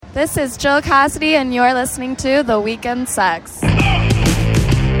This is Jill Cassidy, and you're listening to The Weekend Sex.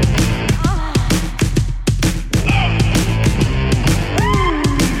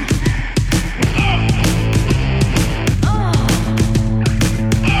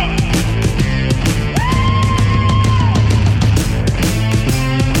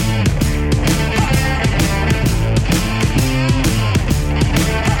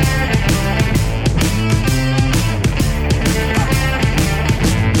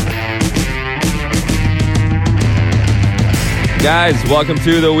 Guys, welcome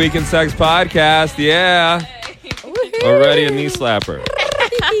to the Weekend Sex Podcast. Yeah. Already a knee slapper.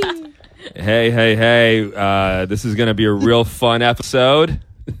 Hey. This is going to be a real fun episode.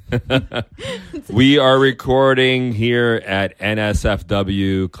 We are recording here at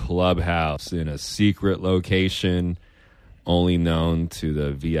NSFW Clubhouse in a secret location only known to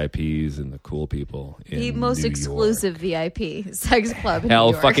the VIPs and the cool people in the most New exclusive York. VIP sex club in Hell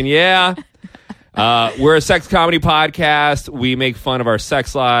New York. Fucking yeah. We're a sex comedy podcast. We make fun of our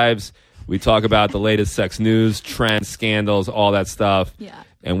sex lives. We talk about the latest sex news, trends, scandals, all that stuff. Yeah.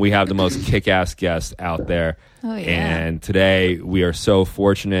 And we have the most kick-ass guests out there. Oh, yeah. And today we are so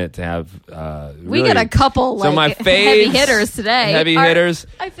fortunate to have we got a couple some of my heavy faves, hitters today. Hitters.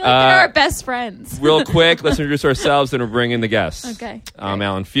 I feel like they're our best friends. Real quick, let's introduce ourselves and we'll bring in the guests. Okay. I'm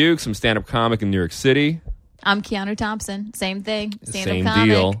Alan Fuchs. I'm a stand-up comic in New York City. I'm Keanu Thompson. Same thing. Same Stand-up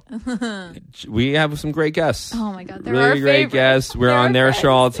deal. comic. We have some great guests. Oh my God, they're really our great favorites. guests. We're They're on our their friends.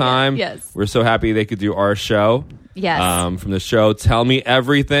 show all the time. Yeah. Yes. We're so happy they could do our show. Yes. From the show Tell Me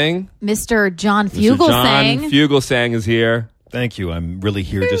Everything. Mr. John Mr. Fugelsang. John Fugelsang is here. Thank you. I'm really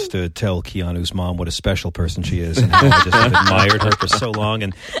here just to tell Keanu's mom what a special person she is and how I just have admired her for so long.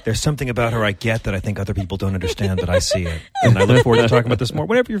 And there's something about her I get that I think other people don't understand, but I see it. And I look forward to talking about this more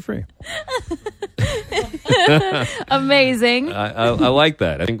whenever you're free. Amazing. I like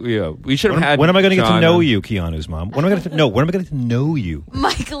that. I think we should have had. When am I going to get to John know on. you, Keanu's mom? When am I going to When am I going to know you?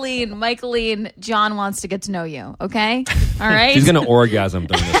 Michaeline, John wants to get to know you, okay? All right? She's going to orgasm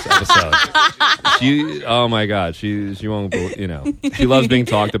during this episode. Oh my God. She won't, she loves being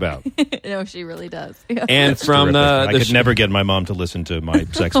talked about. No, she really does. And from I could never get my mom to listen to my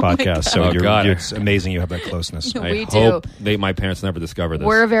sex podcast, so Oh, God. it's amazing you have that closeness. We I do. hope my parents never discover this.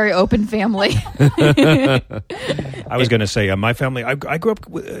 We're a very open family. I was going to say, my family, I grew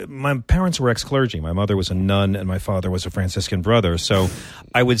up, my parents were ex-clergy. My mother was a nun and my father was a Franciscan brother. So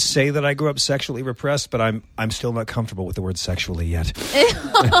I would say that I grew up sexually repressed, but I'm still not comfortable with the word sexually yet.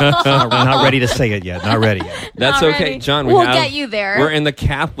 Not ready to say it yet. Not ready yet. That's Not okay, ready. John. We'll get you there. We're in the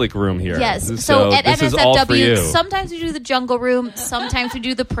Catholic room here. Yes. So at this is all for you. NSFW, sometimes we do the jungle room, sometimes we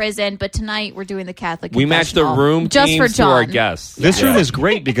do the prison, but tonight we're doing the Catholic We match the confessional. room just for themes to our John. guests. This room is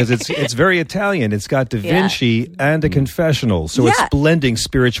great because it's very Italian. It's got Da Vinci and a confessional, so it's Yeah. blending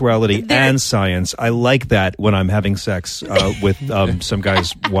spirituality and science. I like that when I'm having sex with some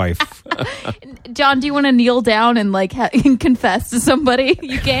guy's wife. John, do you want to kneel down and and confess to somebody?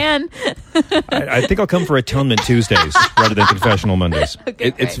 You can. I think I'll come for Atonement Tuesdays rather than Confessional Mondays.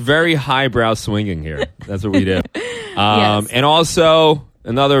 Okay, It's great. very highbrow swinging here. That's what we do. Yes. And also,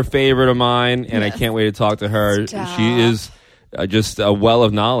 another favorite of mine, and I can't wait to talk to her. Stop. She is just a well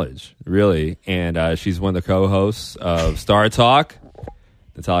of knowledge, really. And she's one of the co-hosts of Star Talk.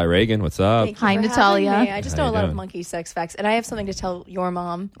 Natalia Reagan, what's up? Thank you Hi, for Natalia. having me. I just How know you a lot doing? of monkey sex facts, and I have something to tell your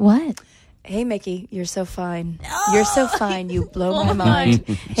mom. What? Hey, Mickey, you're so fine. You're so fine. You blow my mind.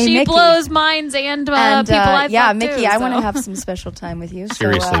 Hey, She Mickey. blows minds and, people I've yeah, fucked Mickey, too, I want to so. have some special time with you. So,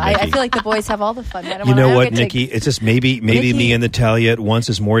 Seriously, I Mickey. feel like the boys have all the fun. I don't You know wanna what, get to- Nikki? It's just maybe Mickey- me and Natalia at once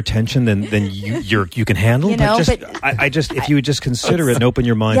is more attention than you can handle. You know, but just but- I just if you would just consider it and open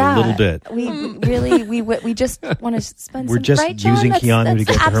your mind yeah, a little bit. We really we just want to spend. We're some, just right, John? using That's Keanu to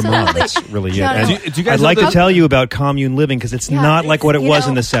get to her mom. absolutely- That's really it. Keanu, And Do you guys I'd know like the- to tell you about commune living because it's Yeah, not like what it you was know,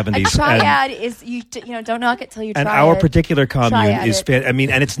 in the 70s. A triad is you don't knock it till you try And our it. particular commune Try is, at it. and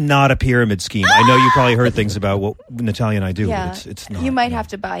it's not a pyramid scheme. I know you probably heard things about what Natalia and I do, Yeah, but it's not. you might have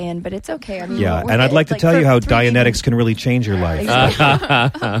to buy in, but it's okay. I mean, Yeah, we're and I'd good. like to tell for you how 3 Dianetics people. can really change your life.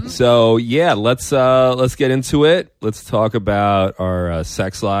 So yeah, let's get into it. Let's talk about our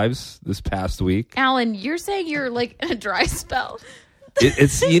sex lives this past week. Alan, you're saying you're in a dry spell.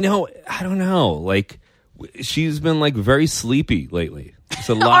 It's I don't know. Like she's been very sleepy lately. It's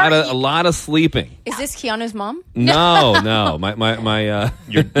a lot of sleeping. Is this Keanu's mom? No. My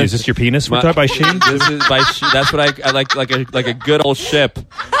Is this your penis? We're talking about she? This is by she. That's what I like a good old ship.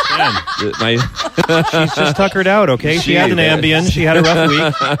 She's just tuckered out, okay? She had an Ambien. She had a rough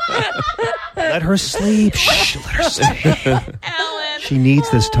week. Let her sleep. Shh, let her sleep. Alan. She needs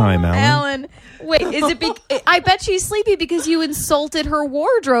this time, Alan. Alan, Wait, is it? I bet she's sleepy because you insulted her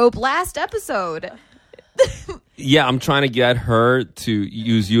wardrobe last episode. Yeah, I'm trying to get her to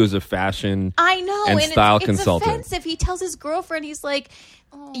use you as a fashion and style consultant. It's offensive. He tells his girlfriend, he's like,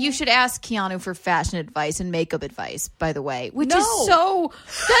 you should ask Keanu for fashion advice and makeup advice, by the way. Which is so...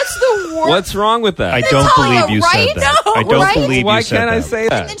 That's the worst. What's wrong with that? I don't believe you said that. No, I don't believe Why you said can't that. I say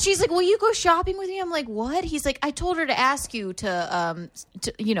that? And then she's like, will you go shopping with me? I'm like, what? He's like, I told her to ask you to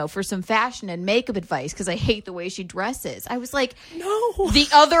for some fashion and makeup advice because I hate the way she dresses. I was like, no. The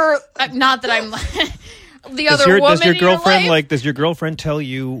other... not that I'm... The other woman does your girlfriend in your life? does your girlfriend tell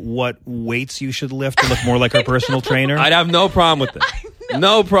you what weights you should lift to look more like her personal trainer? I'd have no problem with it.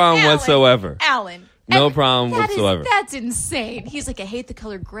 No problem whatsoever. Alan. No problem whatsoever. That's insane. He's like, I hate the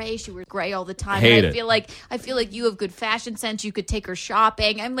color gray. She wears gray all the time. Hate and it. I feel like you have good fashion sense. You could take her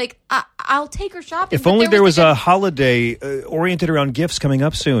shopping. I'm like, I'll take her shopping. If only there was a holiday oriented around gifts coming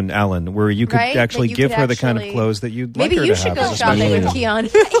up soon, Alan, where you could actually give her the kind of clothes that you'd like her to have. Maybe you should go shopping with Keanu.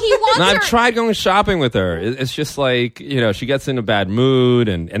 He wants No, her. I've tried going shopping with her. It's just like, she gets in a bad mood,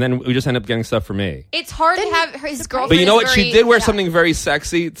 and then we just end up getting stuff for me. It's hard to have his girlfriend. But you know what? is She very- did wear something very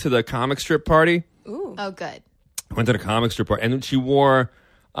sexy to the comic strip party. Ooh. Oh, good. Went to the comic strip party, and she wore.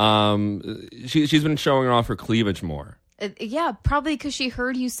 She's been showing off her cleavage more. Yeah, probably because she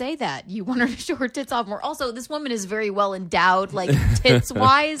heard you say that. You want her to show her tits off more. Also, this woman is very well endowed, like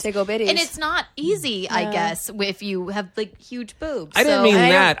tits-wise. Tickle bitties. And it's not easy, I guess, if you have like huge boobs. I didn't mean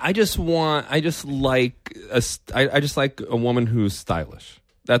I that. I just like a woman who's stylish.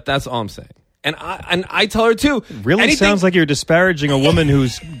 That's all I'm saying. And I tell her too. Really sounds like you're disparaging a woman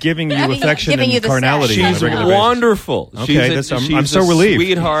who's giving you affection giving you and the carnality. sex. on a She's regular basis. wonderful. Okay, I'm so a relieved.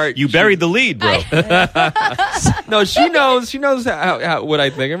 Sweetheart. You buried the lead, bro. No, she knows. She knows how what I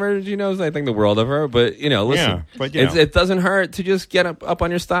think of her. She knows I think the world of her. But listen, Yeah, but, it doesn't hurt to just get up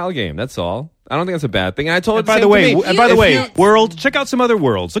on your style game. That's all. I don't think that's a bad thing. And I told her. And by the way, world, check out some other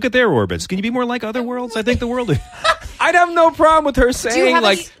worlds. Look at their orbits. Can you be more like other worlds? I think the world is. I'd have no problem with her saying have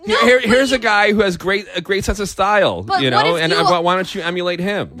like, here's a guy who has a great sense of style, But and why don't you emulate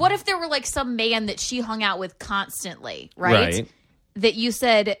him? What if there were like some man that she hung out with constantly, right? That you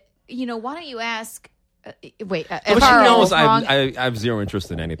said, why don't you ask? Wait, But she knows I have zero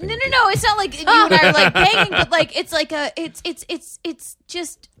interest in anything. No. It's not like you and I are like banging, but like it's like it's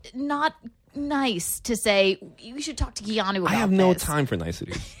just not nice to say you should talk to Keanu about I have no this. time for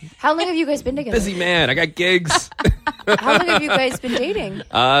niceties. How long have you guys been together? Busy man. I got gigs. How long have you guys been dating?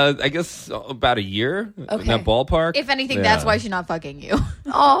 I guess about a year in that ballpark. If anything, that's why she's not fucking you.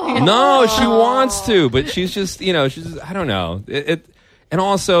 Oh No, she wants to, but she's just I don't know. And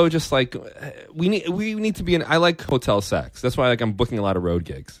also just like we need to be in. I like hotel sex. That's why I'm booking a lot of road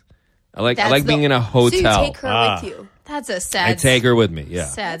gigs. I like being in a hotel. So you take her with you. That's a sad. I take her with me. Yeah.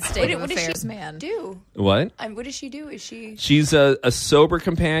 Sad state of What does affairs, she man. do? What? What does she do? Is she? She's a sober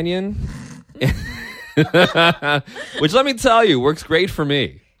companion, which let me tell you works great for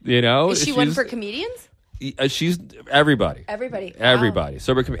me. Is she one for comedians? She's everybody. Everybody.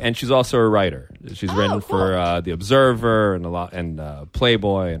 Sober, and she's also a writer. She's written for The Observer and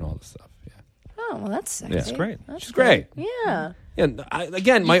Playboy and all this stuff. Yeah. Oh well, that's sexy. Yeah. That's great. She's great. Yeah.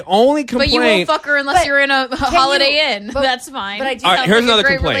 Yeah. My only complaint. But you won't fuck her unless But you're in a Holiday Inn. but- That's fine. but I do- All right, Sounds here's like a another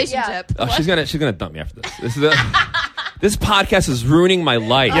great complaint. relationship. Oh, she's gonna dump me after this. This podcast is ruining my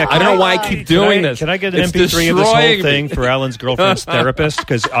life. Yeah, I don't know why I keep doing this. Can I get an It's MP3 of this whole destroying me. thing for Alan's girlfriend's therapist?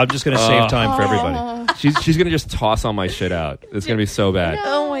 Because I'm just going to save time for everybody. She's gonna just toss all my shit out. It's gonna be so bad.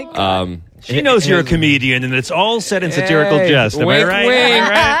 Oh my god. She knows you're a comedian, and it's all said in satirical Hey, jest. Am I wink, right? wink.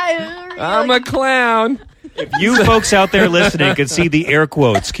 Am I right? I'm a clown. If you folks out there listening could see the air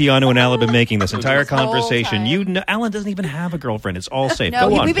quotes Keanu and Alan have been making this entire conversation, time. Alan doesn't even have a girlfriend. It's all safe. No,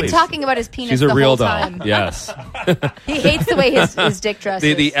 Go on, we've been please. talking about his penis She's a the real whole doll. time. Yes. He hates the way his dick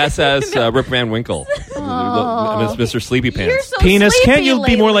dresses. The SS Rip Van Winkle, Mr. Sleepy Pants. You're so Penis, sleepy can't you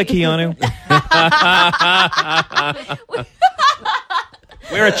be more like lately. Keanu?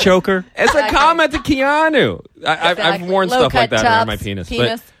 Wear a choker. It's a comment to Keanu. I've Exactly. worn stuff like that Low-cut around my tops, penis.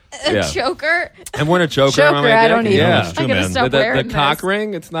 penis. But, yeah. Choker. I've worn a choker around my Choker, I dick. don't either. Yeah. It's true, I gotta man. stop The wearing cock this.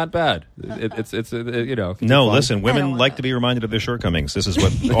 ring, it's not bad. It's can be No, fun. listen, women want like that. to be reminded of their shortcomings. This is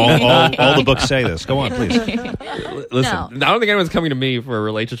what all the books say this. Go on, please. Listen, No. I don't think anyone's coming to me for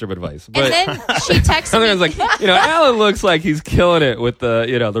relationship advice. But And then she texted I me. was like, Alan looks like he's killing it with the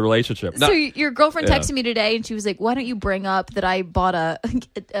relationship. So your girlfriend Yeah. texted me today, and she was like, "Why don't you bring up that I bought a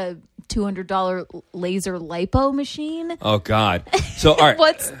 $200 laser lipo machine?" Oh God. So all right.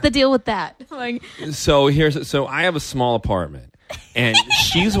 What's the deal with that? Like, So I have a small apartment, and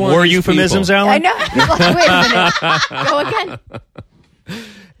she's one More of these euphemisms, people, Alan? I know. Wait a minute. Go again.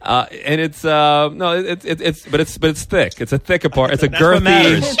 And it's it's thick. It's a thick apart. It's a That's what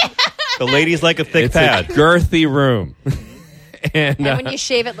matters. girthy. The ladies like a thick It's pad. a girthy room. And when you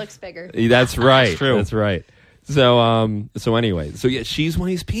shave, it looks bigger. That's right. That's true. That's right. So anyway, she's one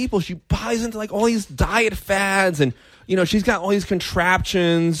of these people. She buys into like all these diet fads, and she's got all these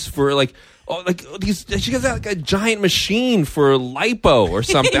contraptions for like these. She has like a giant machine for lipo or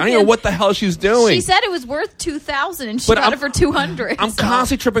something. I don't know what the hell she's doing. She said it was worth $2,000 and she got it for $200. I'm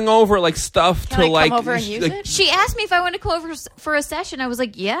constantly tripping over like stuff Can to I like. come over and use it? She asked me if I wanted to come over for a session. I was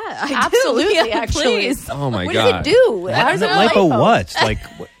like, yeah, I Absolutely, do. Yeah, actually. please. Oh my What god! does it do? How does it Lipo what? Like,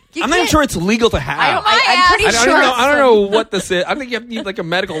 You I'm not even can't- sure it's legal to have. I'm pretty I sure. don't know what this is. I think you have to need like a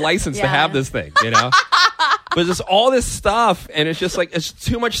medical license to Yeah. have this thing, But there's all this stuff, and it's just like it's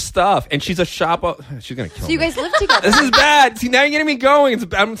too much stuff. And she's a shopper. She's gonna kill So me. you guys live together. This is bad. See, now you're getting me going.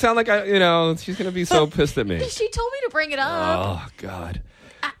 I sound like she's gonna be so pissed at me. She told me to bring it up. Oh God,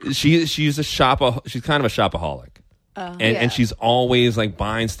 she's a shopper. She's kind of a shopaholic, and she's always like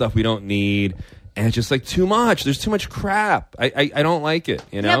buying stuff we don't need. And it's just like too much. There's too much crap. I don't like it.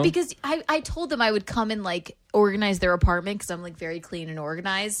 Yeah, because I told them I would come and like organize their apartment because I'm like very clean and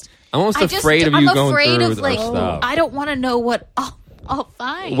organized. I'm almost I just- afraid of you I'm going afraid through of like our stuff. I don't want to know what I'll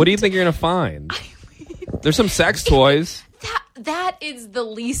find. What do you think you're gonna find? There's some sex toys. That is the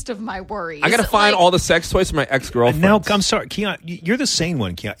least of my worries. I gotta find all the sex toys for my ex-girlfriend. now, I'm sorry, Keon. You're the sane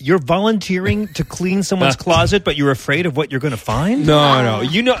one, Keon. You're volunteering to clean someone's closet, but you're afraid of what you're going to find? No.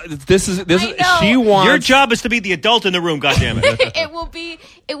 This is. know. She wants. Your job is to be the adult in the room, goddammit.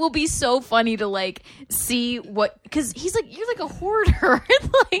 it will be so funny to like see what because he's like you're like a hoarder.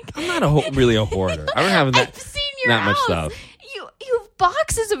 Like I'm not really a hoarder. I don't have that. I've seen your that house. much stuff. You have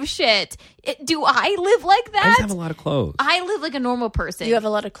boxes of shit. Do I live like that? I just have a lot of clothes. I live like a normal person. You have a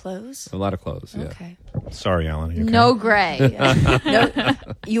lot of clothes? A lot of clothes. Yeah. Okay. Sorry, Alan. You okay? no gray. No,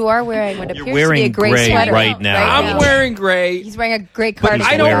 you are wearing what You're appears to be wearing a gray gray sweater. right now. I'm wearing gray. He's wearing a gray But cardigan.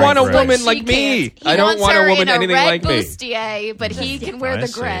 I don't wearing want a gray. woman like She me. can't. He I don't wants want a her woman in a anything red like me. bustier, but he can wear I the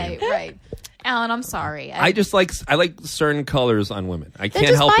see. gray. Right. Alan, I'm sorry. I like certain colors on women. I Then can't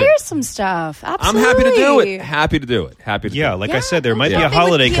just help buy it. her some stuff. I'm Absolutely. happy to do it. Happy to do it. Happy to. Yeah, do it. like I Yeah, said, there might be yeah. a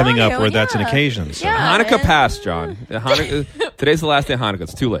holiday With coming up Keanu, where that's an yeah. occasion. So. Yeah. Hanukkah and- passed, John. Today's the last day of Hanukkah.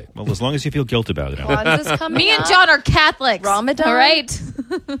 It's too late. Well, as long as you feel guilt about it. Alan. Kwanzaa's coming Me and up. John are Catholics. Ramadan? All right.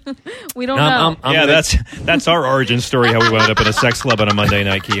 We don't know. I'm Yeah, gonna- that's our origin story. How we wound up in a sex club on a Monday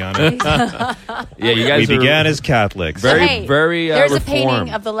night, Keanu. yeah. You guys We are began as Catholics. very, Hey, very. There's a reformed.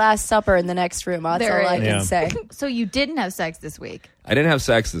 painting of the Last Supper in the next room. That's There all I is. can Yeah. say. So you didn't have sex this week. I didn't have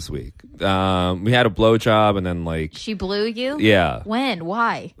sex this week. We had a blowjob, and then like, She blew you? yeah. When?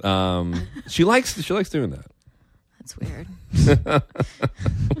 Why? She likes doing that. That's weird.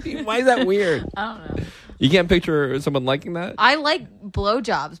 Why is that weird? I don't know. You can't picture someone liking that. I like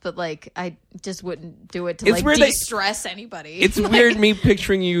blowjobs, but like I just wouldn't do it to It's like weird that- de-stress anybody. It's Like, weird me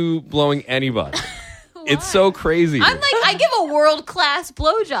picturing you blowing anybody. It's so crazy. I'm like I give a world class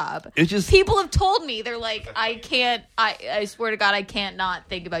blowjob. It's just- people have told me they're like I can't. I swear to God I can't not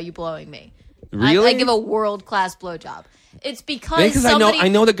think about you blowing me. Really? I give a world class blowjob. It's because Because somebody I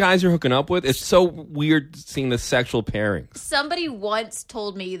know the guys you're hooking up with. It's so weird seeing the sexual pairings. somebody once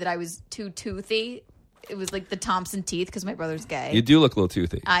told me that I was too toothy. It was like the Thompson teeth because my brother's gay. You do look a little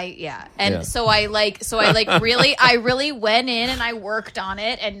toothy. And Yeah. so I really went in and I worked on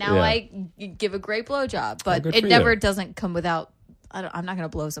it, and now Yeah. I give a great blowjob. But good it for never you. doesn't come without. I'm not going to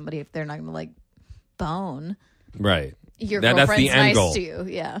blow somebody if they're not going to like bone. Right. Your That's girlfriend's the end nice goal. to you,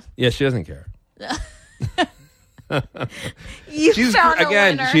 yeah. Yeah, she doesn't care. You She's found a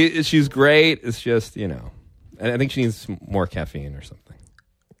again. winner. She's great. It's just I think she needs more caffeine or something.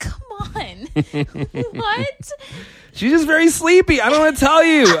 Come on, what? She's just very sleepy. I don't want to tell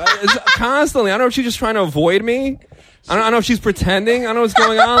you. It's constantly. I don't know if she's just trying to avoid me. I don't know if she's pretending. I don't know what's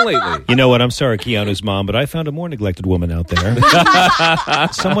going on lately. You know what? I'm sorry, Keanu's mom, but I found a more neglected woman out there.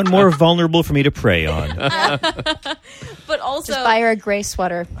 Someone more vulnerable for me to prey on. But also, Just buy her a gray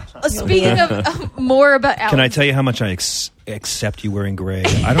sweater. speaking of more about Alan, Can I tell you how much I accept you wearing gray?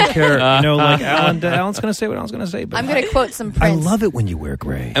 I don't care. Like Alan's going to say what Alan's going to say. But I'm going to quote some I Prince. love it when you wear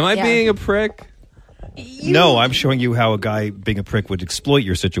gray. Am I Yeah. being a prick? No, I'm showing you how a guy being a prick would exploit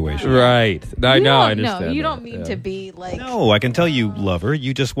your situation. Right. I know. I understand. No, you that. don't mean Yeah. to be like. No, I can tell you love her.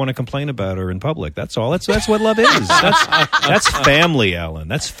 You just want to complain about her in public. That's all. That's what love is. That's family, Alan.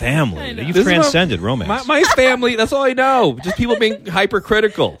 That's family. You've This is transcended romance. My family. That's all I know. Just people being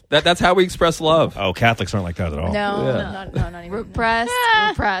hypercritical. That's how we express love. Oh, Catholics aren't like that at all. No, Yeah. not even. Repress.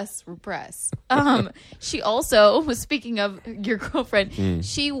 She also was speaking of your girlfriend.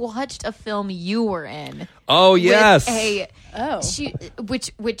 She watched a film you were in. Oh, yes.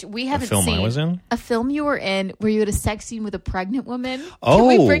 Which we haven't film seen. I was in? A film you were in where you had a sex scene with a pregnant woman. Oh, can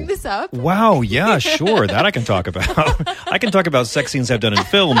we bring this up? Wow, yeah, sure. That I can talk about. I can talk about sex scenes I've done in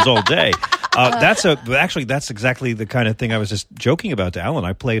films all day. That's exactly the kind of thing I was just joking about to Alan.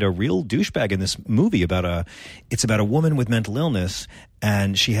 I played a real douchebag in this movie it's about a woman with mental illness,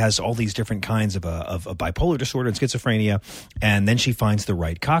 and she has all these different kinds of a bipolar disorder and schizophrenia, and then she finds the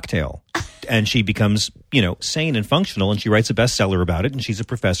right cocktail. And she becomes, sane and functional, and she writes a bestseller about it, and she's a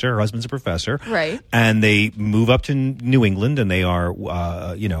professor. Her husband's a professor. Right. And they move up to New England, and they are,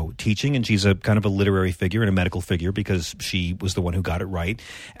 teaching, and she's a kind of a literary figure and a medical figure because she was the one who got it right.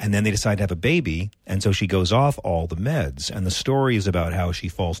 And then they decide to have a baby, and so she goes off all the meds. And the story is about how she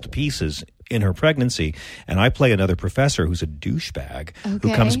falls to pieces in her pregnancy. And I play another professor who's a douchebag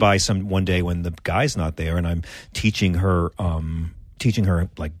who comes by one day when the guy's not there, and I'm teaching her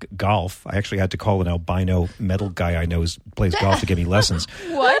like golf. I actually had to call an albino metal guy I know who plays golf to give me lessons.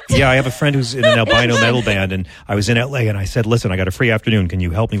 What? Yeah, I have a friend who's in an albino metal band, and I was in LA, and I said, listen, I got a free afternoon. Can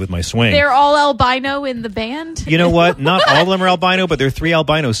you help me with my swing? They're all albino in the band? You know what? Not all of them are albino, but they're 3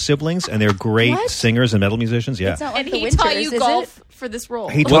 albino siblings, and they're great singers and metal musicians. Yeah. It's not like And the he Winters, taught you is golf it? for this role.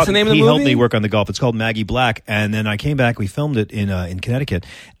 What's the name of the He helped movie? me work on the golf. It's called Maggie Black. And then I came back. We filmed it in Connecticut.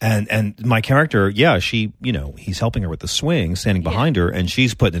 And my character, he's helping her with the swing, standing behind her, and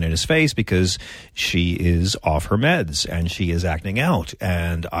she's putting it in his face because she is off her meds and she is acting out.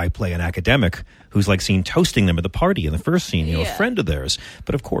 And I play an academic who's like seen toasting them at the party in the first scene, a friend of theirs.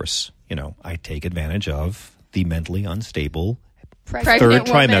 But of course, I take advantage of the mentally unstable third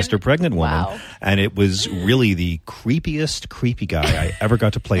trimester pregnant woman. Wow. And it was really the creepiest creepy guy I ever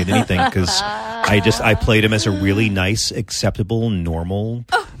got to play in anything because I played him as a really nice, acceptable, normal,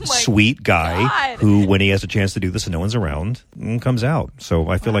 sweet guy who, when he has a chance to do this and no one's around, comes out. So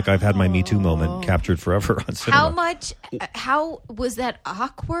I feel like I've had my Me Too moment captured forever on cinema. How was that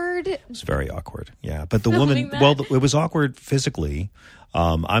awkward? It was very awkward. Yeah. But the woman, it was awkward physically.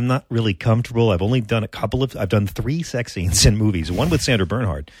 I'm not really comfortable. I've only done I've done 3 sex scenes in movies. One with Sandra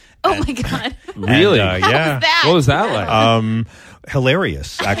Bernhard. Oh my God. Really? Yeah. What was that like?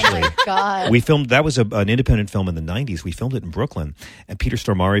 Hilarious, actually. Oh my God. We filmed, that was an independent film in the 90s. We filmed it in Brooklyn, and Peter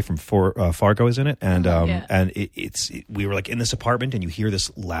Stormare from Fargo is in it. And we were like in this apartment, and you hear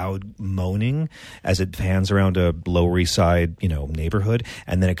this loud moaning as it pans around a Lower East Side, neighborhood.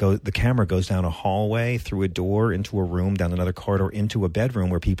 And then the camera goes down a hallway, through a door, into a room, down another corridor, into a bedroom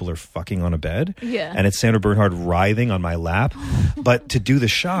where people are fucking on a bed. Yeah. And it's Sandra Bernhard writhing on my lap. But to do the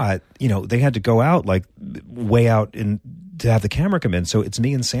shot, they had to go out, like way out to have the camera come in. So it's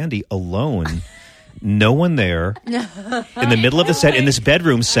me and Sandy alone. No one there in the middle of the set, in this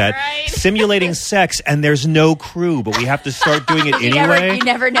bedroom set, simulating sex, and there's no crew, but we have to start doing it anyway. You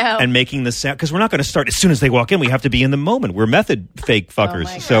never know. And making the sound, because we're not going to start as soon as they walk in. We have to be in the moment. We're method fake fuckers.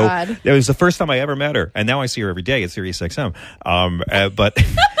 my So God. it was the first time I ever met her, and now I see her every day at SiriusXM. But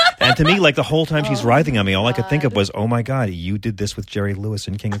and to me, like the whole time she's writhing on me, all I could think of was, "Oh my God, you did this with Jerry Lewis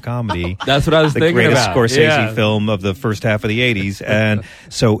in King of Comedy." That's what I was the thinking greatest about. Scorsese film of the first half of the 80s. And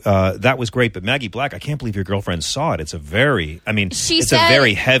so that was great. But Maggie Black, I can't believe your girlfriend saw it. It's a very, it's a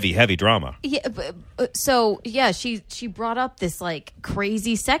very heavy drama. Yeah, she brought up this like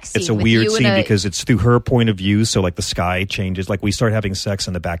crazy sex scene. It's a with weird you scene and because it's through her point of view. So like the sky changes. Like we start having sex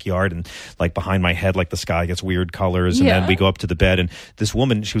in the backyard, and like behind my head, like the sky gets weird colors. And then we go up to the bed, and this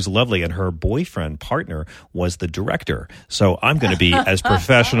woman, she was lovely, and her boyfriend partner was the director. So I'm going to be as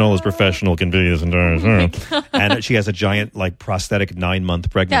professional can be. And she has a giant like prosthetic 9-month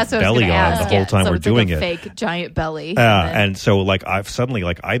pregnant belly on the whole time we're doing it. Fake giant belly. And so like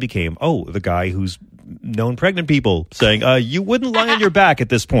I became the guy who's known pregnant people saying you wouldn't lie on your back at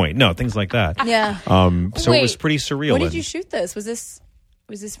this point. No, things like that. Yeah. So it was pretty surreal. When did you shoot this? Was this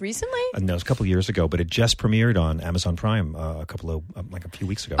recently? No, it was a couple of years ago, but it just premiered on Amazon Prime a few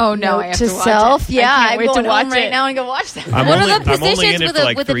weeks ago. Oh no, I have to watch self. it. Yeah, I'm I'm going going to watch home right it now and go watch that. I'm What are the only positions in it with for a-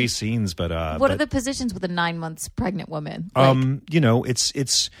 like with a- 3 scenes, but What are the positions with a 9 months pregnant woman?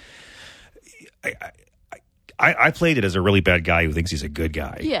 I played it as a really bad guy who thinks he's a good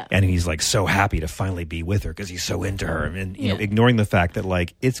guy. Yeah. And he's like so happy to finally be with her because he's so into her. And, ignoring the fact that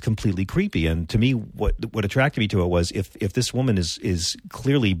like it's completely creepy. And to me, what attracted me to it was if this woman is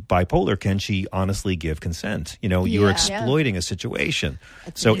clearly bipolar, can she honestly give consent? You're exploiting a situation.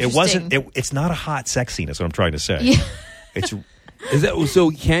 So it wasn't, it's not a hot sex scene is what I'm trying to say. Yeah. It's Is that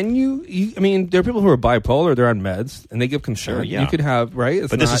so? Can you? I mean, there are people who are bipolar; they're on meds, and they give consent. Sure, yeah. You could have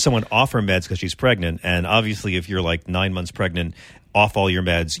this is someone off her meds because she's pregnant, and obviously, if you're like 9 months pregnant, off all your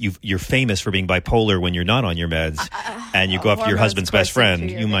meds, you're famous for being bipolar when you're not on your meds, and you go after your husband's best friend.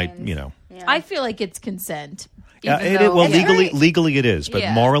 You might, I feel like it's consent. Legally it is, but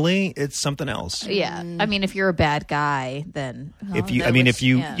morally it's something else. Yeah, I mean, if you're a bad guy, then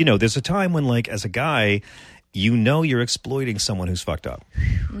there's a time when, like, as a guy, you're exploiting someone who's fucked up.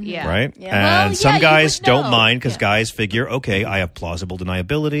 Yeah. Right? Yeah. And some guys don't mind because guys figure, okay, I have plausible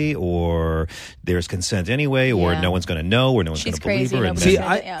deniability, or there's consent anyway, or no one's going to know, or no one's going to believe her. See,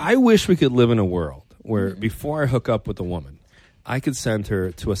 I wish we could live in a world where before I hook up with a woman, I could send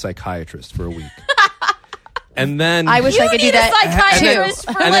her to a psychiatrist for a week. And then I wish I could do that.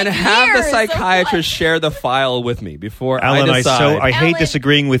 And then have the psychiatrist share the file with me before Alan, I decide. I hate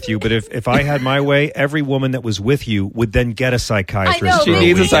disagreeing with you, but if I had my way, every woman that was with you would then get a psychiatrist. She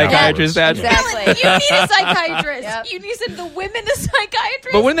needs a psychiatrist. Exactly. You need a psychiatrist. You need to send the women to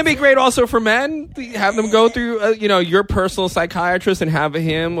psychiatrist. But wouldn't it be great also for men? Have them go through, your personal psychiatrist and have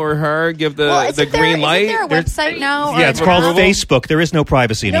him or her give the green light. Isn't there a website now? Yeah, it's called Facebook. There is no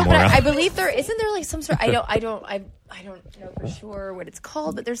privacy anymore. But I believe there isn't there like some sort. I don't know for sure what it's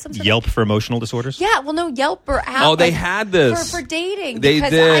called, but there's some sort Yelp for emotional disorders. Yeah, well, no, Yelp or app. Oh, they had this for dating. They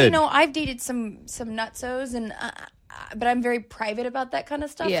because did. I've dated some nutsos, and but I'm very private about that kind of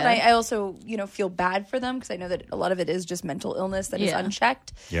stuff. Yeah. And I also feel bad for them because I know that a lot of it is just mental illness that is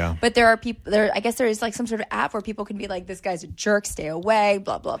unchecked. Yeah. But there are people there. I guess there is like some sort of app where people can be like, "This guy's a jerk, stay away,"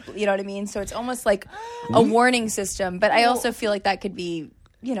 blah blah. Blah, you know what I mean? So it's almost like a warning system. But I also feel like that could be.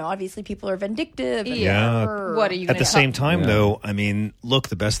 Obviously people are vindictive. And what are you at the same time, though, I mean, look,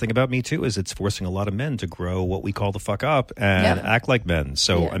 the best thing about Me Too is it's forcing a lot of men to grow what we call the fuck up and act like men.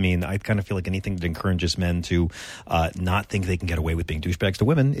 So, I mean, I kind of feel like anything that encourages men to not think they can get away with being douchebags to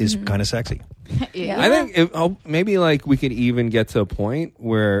women is kind of sexy. I think maybe like we could even get to a point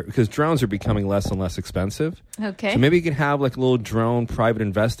where, because drones are becoming less and less expensive. Okay. So maybe you could have like a little drone private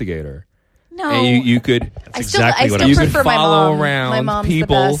investigator. No, and you could. That's exactly what you could follow my mom's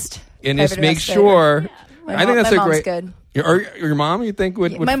people the best and just make sure. I think that's a great. Good. Your mom, you think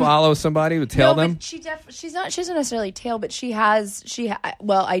would follow somebody, would tail them? She doesn't necessarily tail, but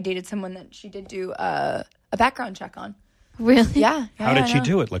well, I dated someone that she did do a background check on. Really? Yeah. How did she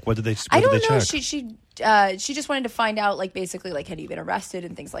do it? Like, what did they? I don't know. Check? She just wanted to find out, like, basically, like, had he been arrested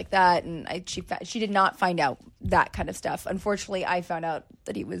and things like that. And she did not find out that kind of stuff. Unfortunately, I found out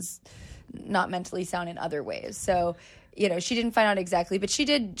that he was not mentally sound in other ways. So, she didn't find out exactly, but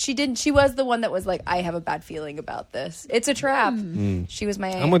she was the one that was like, I have a bad feeling about this. It's a trap. She was my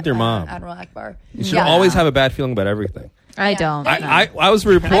I'm with your mom. Admiral Akbar. You should always have a bad feeling about everything. I don't. I was a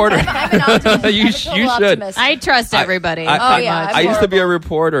reporter. I'm an optimist. You should. I trust everybody. I used to be a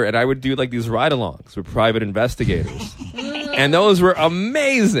reporter, and I would do like these ride-alongs with private investigators, and those were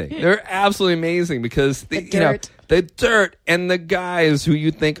amazing. They're absolutely amazing because the dirt and the guys who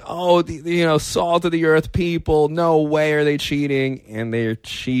you think, salt of the earth people, no way are they cheating, and they're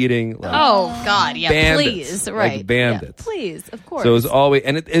cheating. Like God, yeah, bandits, please, right, like bandits, yeah, please, of course. So it was always,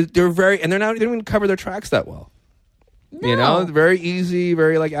 and they don't even cover their tracks that well. No. Very easy,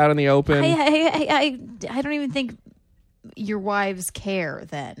 very like out in the open. I don't even think your wives care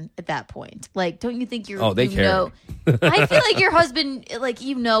then at that point. Like, don't you think they care. I feel like your husband, like,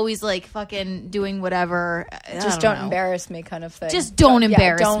 he's like fucking doing whatever. Just don't embarrass me, kind of thing. Just don't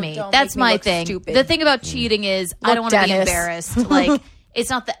embarrass me. Don't That's make me my look thing. stupid. The thing about cheating is I don't want to be embarrassed. Like, it's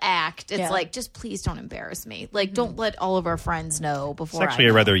not the act. It's like, just please don't embarrass me. Like, don't let all of our friends know before. It's actually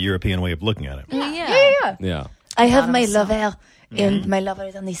a rather European way of looking at it. Yeah. I have my lover, and my lover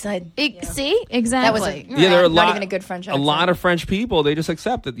is on the side. See? Exactly. That was there are not even a good French accent. A lot of French people, they just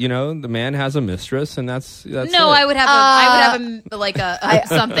accept that, the man has a mistress, and that's no, it. I would have a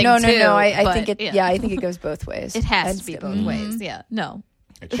something No. too. I think it. Yeah, I think it goes both ways. It has to be both ways. Yeah. No.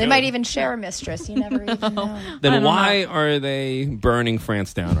 They might even share a mistress. You never even know. Then why are they burning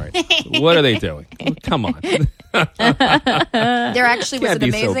France down right now? What are they doing? Come on. There actually was an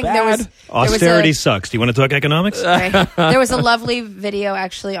amazing. Austerity sucks. Do you want to talk economics? There was a lovely video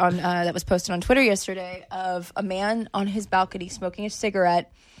actually on that was posted on Twitter yesterday of a man on his balcony smoking a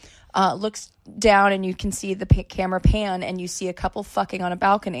cigarette. Looks down and you can see the camera pan and you see a couple fucking on a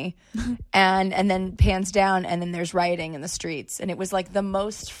balcony and then pans down and then there's rioting in the streets, and it was like the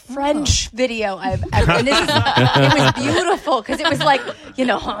most French video I've ever, and it was beautiful because it was like he's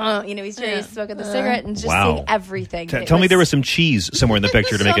smoking the cigarette and just seeing everything. Tell me there was some cheese somewhere in the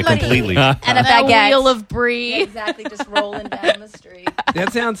picture to make it completely and a baguette, wheel of brie, exactly, just rolling down the street.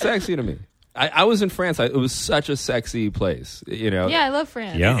 That sounds sexy to me. I was in France. It was such a sexy place, Yeah, I love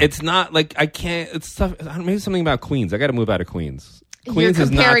France. Yeah. It's not like I can't. It's tough. Maybe something about Queens. I got to move out of Queens. You're Queens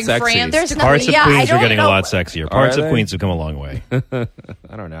is not comparing sexy. France to Parts of Queens are getting know. a lot sexier. Parts of Queens have come a long way.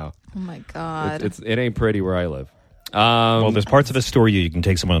 I don't know. Oh my God. It ain't pretty where I live. Well, there's parts of a story you can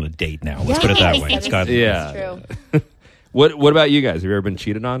take someone on a date now. Let's put it that way. It's got yeah. What about you guys? Have you ever been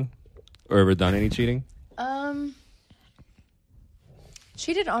cheated on, or ever done any cheating?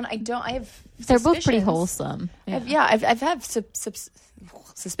 Cheated on? I don't. I have. They're both pretty suspicions. wholesome. I've had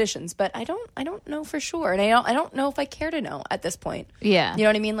suspicions, but I don't know for sure, and I don't know if I care to know at this point. Yeah, you know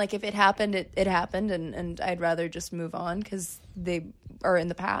what I mean. Like if it happened, it happened, and I'd rather just move on because they are in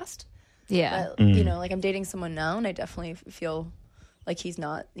the past. Yeah, but, you know, like I'm dating someone now, and I definitely feel like he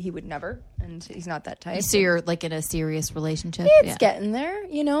would never, and he's not that type. So you're like in a serious relationship. It's getting there,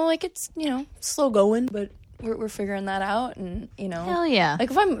 you know. Like it's slow going, but. We're figuring that out, and hell yeah. Like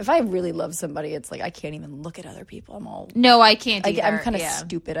if I really love somebody, it's like I can't even look at other people. I'm all no, I can't. Either. I'm kind of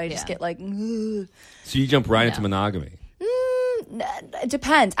stupid. I just get like. Ugh. So you jump right into monogamy. It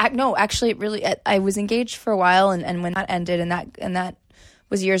depends. Actually, it really. I was engaged for a while, and when that ended, and that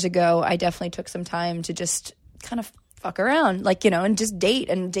was years ago. I definitely took some time to just kind of fuck around, like and just date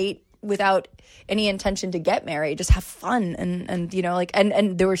without any intention to get married, just have fun and like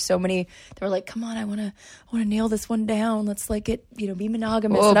and there were so many. They were like, come on, I want to nail this one down, let's like get be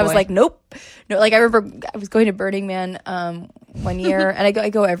monogamous. And I was like, nope, no. Like I remember I was going to Burning Man one year, and I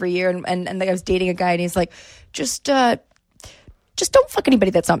go every year, and like I was dating a guy, and he's like, just don't fuck anybody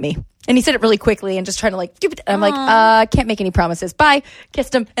that's not me. And he said it really quickly and just trying to like, and I'm like, can't make any promises. Bye.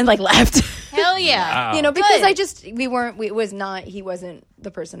 Kissed him and like left. Hell yeah. Wow. Because he wasn't the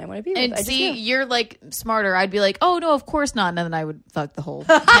person I want to be with. And you're like smarter. I'd be like, oh no, of course not. And then I would fuck the whole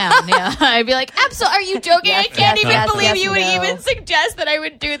town. Yeah. I'd be like, absolutely. Are you joking? I can't even believe you would even suggest that I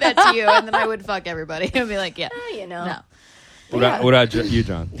would do that to you. And then I would fuck everybody. I'd be like, yeah. No. What about you,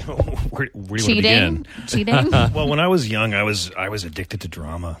 John? Where do you want to begin? Cheating? Well, when I was young, I was addicted to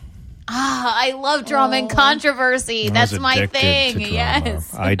drama. I love drama and controversy. That's my thing.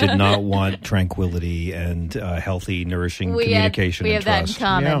 Yes. I did not want tranquility and healthy, nourishing communication. We and have trust.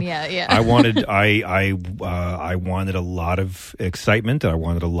 that in common. Yeah. I wanted I wanted a lot of excitement. I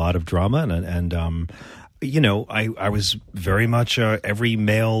wanted a lot of drama, and I was very much every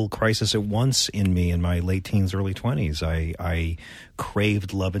male crisis at once in me in my late teens, early 20s. I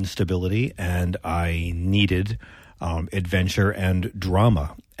craved love and stability, and I needed adventure and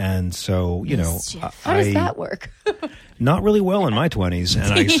drama. And so, how does that work? Not really well in my 20s.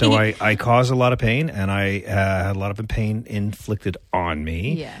 And I caused a lot of pain, and I had a lot of pain inflicted on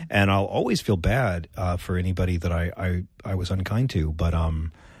me. Yeah. And I'll always feel bad for anybody that I was unkind to. But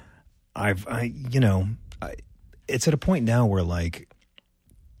it's at a point now where like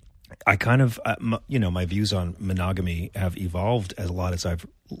I kind of my views on monogamy have evolved as a lot as I've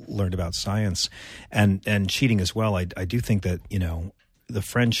learned about science and cheating as well. I do think that the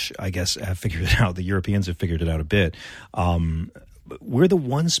French, I guess, have figured it out. The Europeans have figured it out a bit. We're the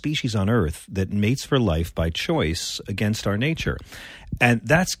one species on Earth that mates for life by choice against our nature. And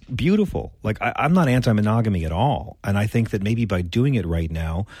that's beautiful. Like, I'm not anti-monogamy at all. And I think that maybe by doing it right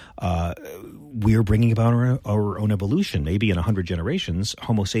now, we're bringing about our own evolution. Maybe in 100 generations,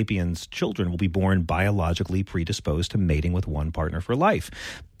 Homo sapiens children will be born biologically predisposed to mating with one partner for life.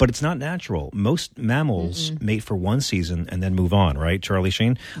 But it's not natural. Most mammals mate for one season and then move on, right, Charlie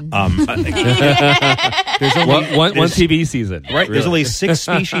Sheen? There's only one TV season. Right. Really? There's only 6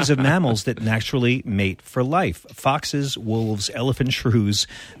 species of mammals that naturally mate for life. Foxes, wolves, elephant shrews,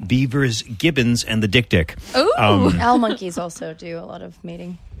 beavers, gibbons, and the dik-dik. Ooh. Owl monkeys also do a lot of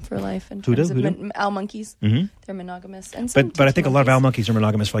mating for life. In terms of owl monkeys. Mm-hmm. They're monogamous. And but I think a lot of owl monkeys are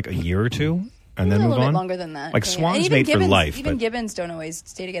monogamous for like a year or two. And then move on? A little bit longer than that. Like swans mate for life. Even gibbons don't always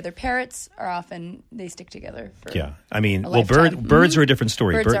stay together. Parrots are often, they stick together for I mean, birds are a different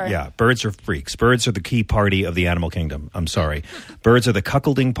story. Birds are freaks. Birds are the key party of the animal kingdom. I'm sorry. Birds are the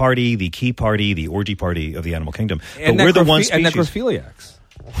cuckolding party, the key party, the orgy party of the animal kingdom. But we're the one species. And necrophiliacs.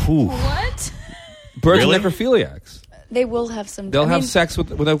 What? Birds are necrophiliacs. They will have some. They'll have sex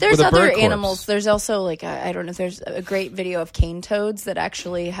with a bird corpse. There's other animals. There's also like I don't know if there's a great video of cane toads that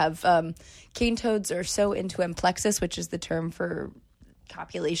actually have cane toads are so into amplexus, which is the term for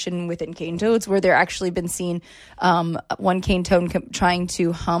copulation within cane toads, where they're actually been seen one cane toad trying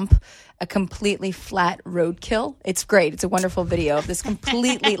to hump a completely flat roadkill. It's great. It's a wonderful video of this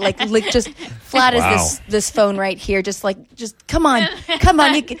completely like just flat as this phone right here. Just come on,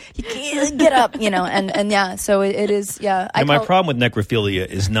 you get up, and yeah. So it is, yeah. And my problem with necrophilia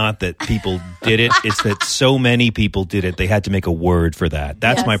is not that people did it; it's that so many people did it. They had to make a word for that.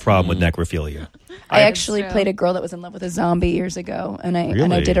 That's my problem with necrophilia. I actually played a girl that was in love with a zombie years ago, and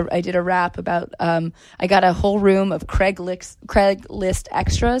I did a rap about. I got a whole room of Craigslist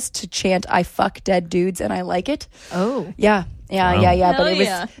extras to chant "I fuck dead dudes" and I like it. Oh, yeah. Yeah, Wow. yeah. But Hell it was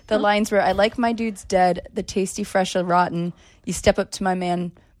yeah. the lines were, "I like my dudes dead, the tasty, fresh, or rotten. You step up to my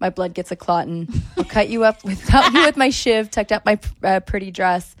man, my blood gets a clottin'. I'll cut you with my shiv, tucked up my pretty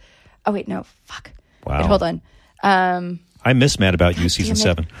dress." Oh wait, no, fuck. Wow. Wait, hold on. I miss Mad About You season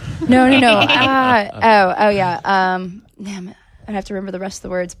damn 7. No. Yeah. Damn it. I have to remember the rest of the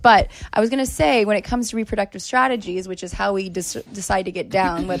words. But I was going to say, when it comes to reproductive strategies, which is how we decide to get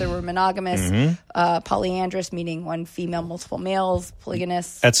down, whether we're monogamous, polyandrous, meaning one female, multiple males,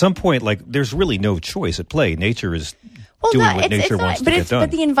 polygamous. At some point, like, there's really no choice at play. Nature is doing what nature wants to get done.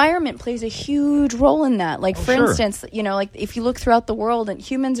 But the environment plays a huge role in that. Like, for instance, like if you look throughout the world, and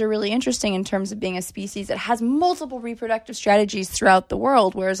humans are really interesting in terms of being a species that has multiple reproductive strategies throughout the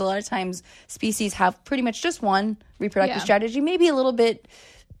world, whereas a lot of times species have pretty much just one reproductive strategy, maybe a little bit,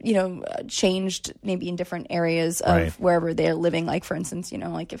 changed maybe in different areas of wherever they're living. Like, for instance,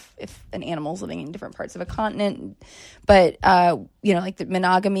 like if an animal's living in different parts of a continent. But, like the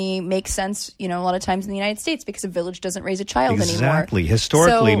monogamy makes sense, a lot of times in the United States because a village doesn't raise a child anymore. Exactly.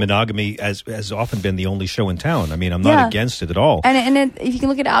 Historically, monogamy has often been the only show in town. I mean, I'm not against it at all. And if you can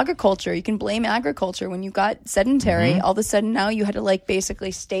look at agriculture, you can blame agriculture. When you got sedentary, all of a sudden now you had to like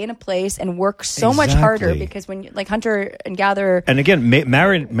basically stay in a place and work so much harder because when you like hunter and gatherer. And again,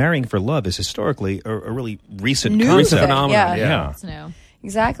 marrying for love is historically a really recent New concept. phenomenon. Yeah. It's new.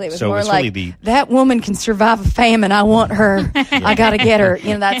 Exactly. It was So more it's like, really that woman can survive a famine. I want her. I got to get her.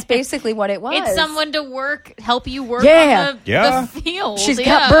 That's basically what it was. It's someone to help you work Yeah. on the field. She's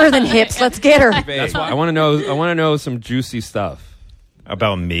got birthing hips. Let's get her. That's why I want to know some juicy stuff.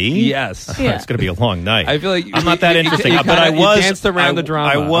 About me? Yes. It's going to be a long night. I feel like I'm not that interesting. you but I kinda- was you danced around the drama.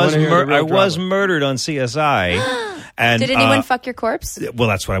 I was drama. murdered on CSI. And, Did anyone fuck your corpse? Well,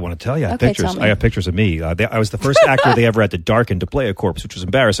 that's what I want to tell you. I have Okay, pictures. tell me. I have pictures of me. I was the first actor they ever had to darken to play a corpse, which was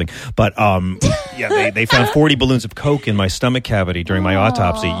embarrassing. But they found 40 balloons of coke in my stomach cavity during my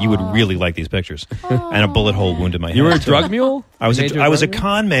autopsy. You would really like these pictures. And a bullet hole wound in my head. You were a drug mule? I was a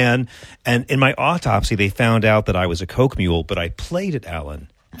con man, and in my autopsy they found out that I was a coke mule, but I played it, Alan,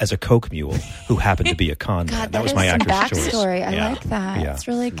 as a coke mule who happened to be a con man. God, That was is my some actor's choice. backstory. I Yeah. like that. Yeah. It's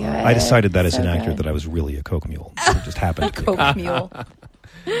really good. I decided that as So an actor good. that I was really a coke mule. It just happened. to be. Coke mule.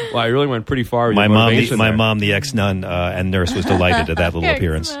 Well, I really went pretty far with My your mom, motivation there. the ex-nun and nurse, was delighted at that little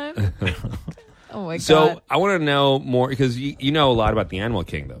appearance. Oh my god. So I want to know more because you know a lot about the animal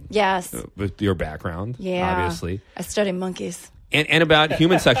kingdom. Yes. With your background, Yeah. obviously, I studied monkeys. and about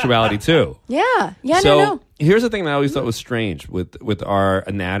human sexuality too. Yeah. Yeah, So no. here's the thing that I always thought was strange with our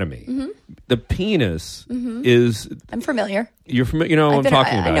anatomy. Mm-hmm. The penis is I'm familiar. you're familiar. You know what I'm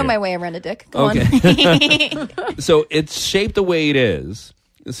talking about. I know here. my way around a dick. Go on. So it's shaped the way it is.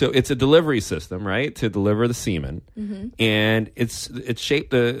 So it's a delivery system, right, to deliver the semen, and it's shaped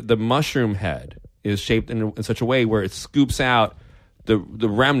the mushroom head is shaped in such a way where it scoops out the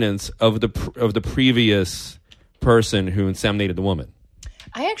remnants of the previous person who inseminated the woman.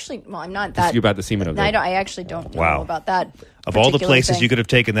 I'm not that. Scoop out the semen of I the actually don't know Wow. about that. Of all the particular places thing. you could have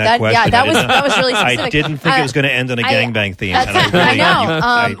taken that question, Yeah, that I was really specific. I didn't think it was going to end on a gangbang theme. That's and I, really, I know.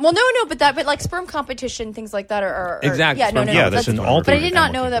 I- Well, no, but like sperm competition, things like that are Exactly. Yeah, no, Sperm Yeah, that's in all But I things did not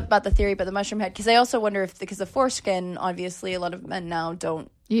animal know that kingdom. about the theory about the mushroom head because I also wonder if because the foreskin, obviously, a lot of men now don't.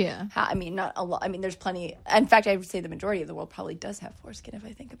 yeah. Not a lot. I mean, there's plenty. In fact, I would say the majority of the world probably does have foreskin if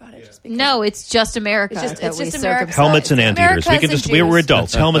I think about it. Just because No, it's just America. It's just- that it's we just America. circumcise. helmets and anteaters. We Americans can just and we're Jews.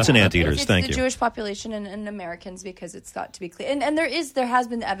 adults. Helmets and anteaters. it's Thank the you. Jewish population and Americans because it's got to be clear. And there has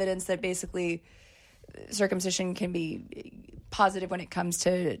been evidence that basically circumcision can be positive when it comes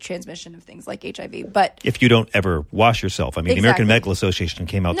to transmission of things like HIV. But If you don't ever wash yourself, I mean, the American Exactly. Medical Association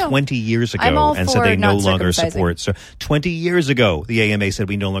came out No. 20 years I'm ago all and said for they no not longer circumcising. support. So 20 years ago, the AMA said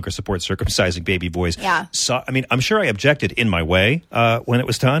we no longer support circumcising baby boys. Yeah. So, I mean, I'm sure I objected in my way when it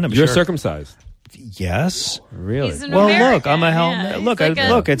was done. I'm You're sure. circumcised. Yes. Really? He's an Well, look, American. I'm a hell. Yeah, he's Look, like a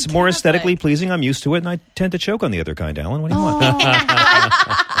look. It's more aesthetically Catholic. pleasing. I'm used to it, and I tend to choke on the other kind. Alan, what do you want?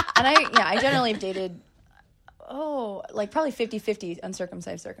 and I generally have dated like probably 50-50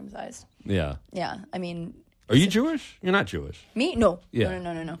 uncircumcised, circumcised. Yeah. Yeah, I mean, Are you Jewish? You're not Jewish. me? No. Yeah.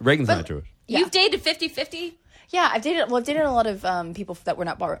 No. Reagan's But- not Jewish. Yeah. You've dated 50-50? Yeah, I've dated a lot of people that were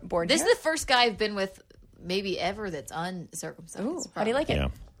not born This here. is the first guy I've been with maybe ever that's uncircumcised. Ooh, how do you like it? Yeah.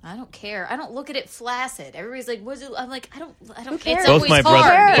 I don't care. I don't look at it flaccid. Everybody's like, "What's it?" I'm like, I don't. cares? It's Both always my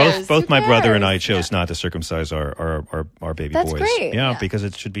hard. brother, cares? both Who my brother and I cares? chose not to circumcise our baby That's boys. great. Yeah, Yeah. because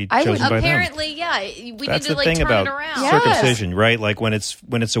it should be I would- chosen by them. Apparently, yeah. We That's need to the thing turn about it around. Yeah. circumcision, right? Like when it's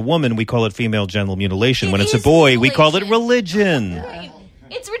a woman, we call it female genital mutilation. It When it's a is boy, we call it mutilation. religion.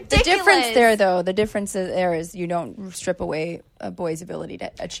 It's The ridiculous. difference there, though, the difference there is you don't strip away a boy's ability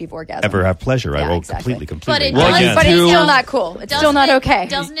to achieve orgasm. Ever have pleasure, right? Yeah, Well, exactly. completely. But it Well, does, again, But it's Two- still not cool. It's still not okay.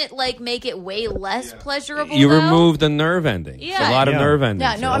 Doesn't it like make it way less pleasurable? You though? remove the nerve ending. Yeah. A lot of Yeah. nerve endings.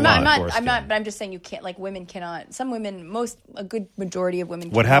 Yeah, no, are I'm a not. lot. But I'm just saying you can't. Like women cannot. Some women, a good majority of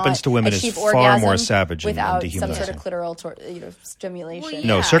women. What cannot happens to women is achieve far orgasm more savage and without some dehumanizing. sort of clitoral stimulation. Well,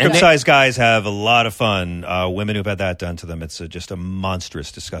 No, Yeah. circumcised guys have a lot of fun. Women who've had that done to them, it's just a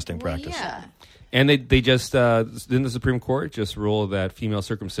monstrous, disgusting practice. Yeah. And they just didn't the Supreme Court just rule that female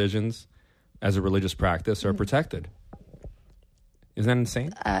circumcisions as a religious practice are protected? Isn't that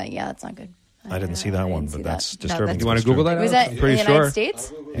insane? Yeah, that's not good. I didn't see that one, but that's disturbing. that's You want to Google that? Was Alex? that I'm in pretty the sure. United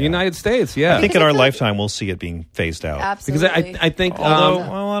States? The United States, yeah. I think in our lifetime we'll see it being phased out. Because Absolutely. I think Although,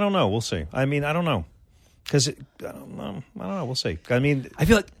 well, I don't know. We'll see. I mean, I don't know. Because I don't know. We'll see. I mean, I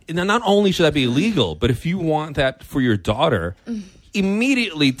feel like not only should that be illegal, but if you want that for your daughter,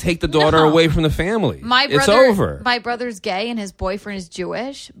 immediately take the daughter No. away from the family. My brother, it's over. My brother's gay and his boyfriend is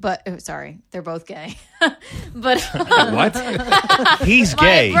Jewish, but sorry, they're both gay. But What? he's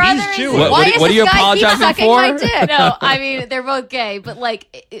gay. brother He's is- Jewish. What- Why is are you this guy apologizing sucking for? my dick? no, I mean they're both gay, but like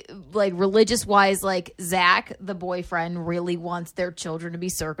religious wise, like Zach, the boyfriend, really wants their children to be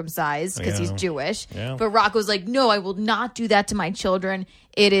circumcised because he's Yeah. Jewish. Yeah. But Rocco's like, no, I will not do that to my children.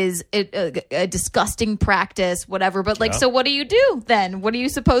 It is a disgusting practice, whatever. But like, Yeah. so what do you do then? What are you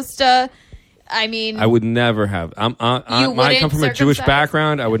supposed to? I mean, I would never have. I wouldn't come from a Jewish circumcise?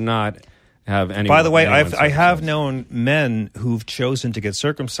 background. I would not have any. By the way, anyone I have circumcised. known men who've chosen to get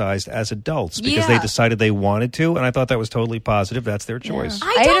circumcised as adults because Yeah. they decided they wanted to, and I thought that was totally positive. That's their choice.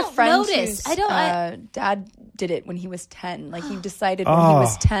 I had don't a friend notice. whose, I don't. dad did it when he was 10. Like he decided when he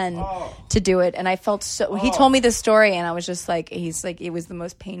was 10 to do it, and I felt so. He told me this story, and I was just like, he's like, it was the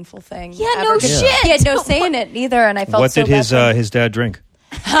most painful thing. Yeah, ever. no 'Cause shit. He had no say in it either, and I felt What so did bad his for him. his dad drink?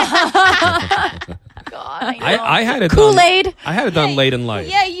 God, I had it Kool-Aid? done- I had it done late in life.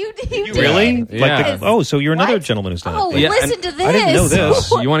 Yeah, you did. Really? Yeah. Like so you're another What? gentleman who's done Oh, it. Yeah, listen and to this. I didn't know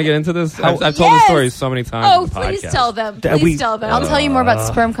this. You want to get into this? I've told Yes. this story so many times. Oh, on the please podcast. tell them. Dad, Please tell them. I'll tell you more about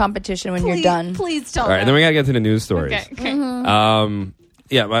sperm competition when Please, you're done. Please tell All right, them. and then we gotta get to the news stories. Okay.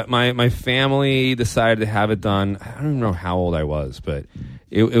 Yeah, my family decided to have it done. I don't even know how old I was, but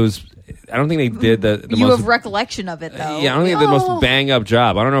it was. I don't think they did the You most. have recollection of it, though. Yeah, I don't think they did the most bang up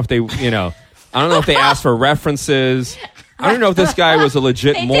job. I don't know if they, I don't know if they asked for references. I don't know if this guy was a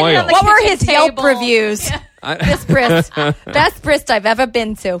legit They did it on moil. the What were kitchen his Yelp table. reviews? This bris, best bris I've ever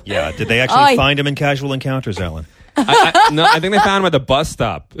been to. Yeah. Did they actually Oy. find him in Casual Encounters, Alan? No, I think they found him at the bus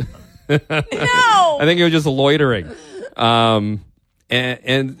stop. No. I think he was just loitering. And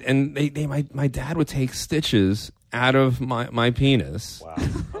my dad would take stitches out of my penis. Wow.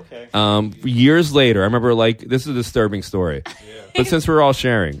 Okay. Years later, I remember this is a disturbing story, but since we're all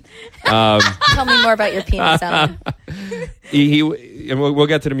sharing, Tell me more about your penis, Alan. and we'll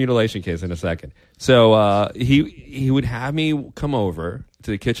get to the mutilation case in a second. So he would have me come over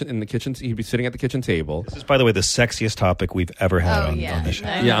to the kitchen. In the kitchen, he'd be sitting at the kitchen table. This is, by the way, the sexiest topic we've ever had Oh, on yeah. this show.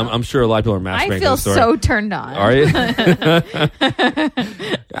 Yeah, I'm sure a lot of people are masturbating I to feel the story. so turned on. Are you?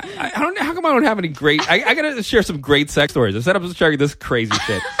 I don't know. How come I don't have any great? I gotta share some great sex stories. Instead of sharing this crazy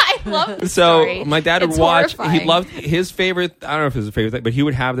shit. I love this So story. my dad would It's watch. horrifying. He loved his favorite. I don't know if it was a favorite thing, but he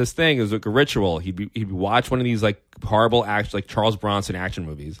would have this thing. It was like a ritual. He'd watch one of these like horrible action, like Charles Bronson action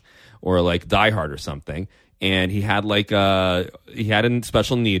movies, or like Die Hard or something. And he had a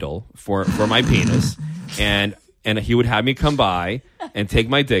special needle for my penis, and he would have me come by and take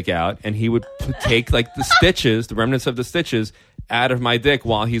my dick out, and he would take like the stitches, the remnants of the stitches, out of my dick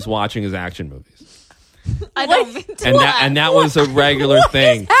while he's watching his action movies. I don't mean to And that was a regular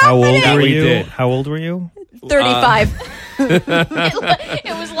thing. How old That were we you? did. How old were you? 35. It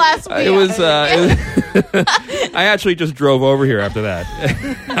was last week. It was. I actually just drove over here after that.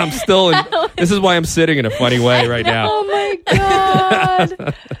 I'm still. This is why I'm sitting in a funny way right now. Oh my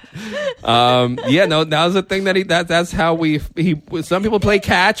god. Yeah, no, that was the thing that's how some people play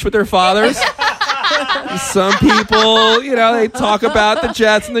catch with their fathers. Some people, they talk about the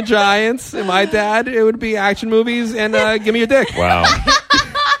Jets and the Giants. And my dad, it would be action movies and give me your dick. Wow.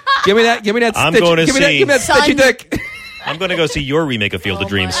 Give me that. I'm stitch, going to give me see- that stitchy dick. I'm going to go see your remake of Field of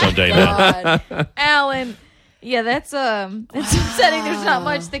Dreams someday now. God. Alan. Yeah, that's upsetting. There's not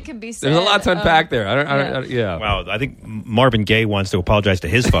much that can be said. There's a lot to unpack there. I don't. Yeah. Wow. I think Marvin Gaye wants to apologize to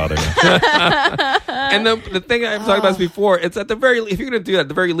his father. And the thing I've talked about this before, it's if you're going to do that, at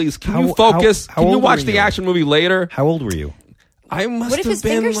the very least, can How- you focus? how Can you old watch were the you? action movie later? How old were you? I must What if have his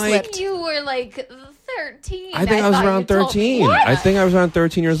been finger like. slipped? You were like 13. I think I was thought around you told me. 13. What? I think I was around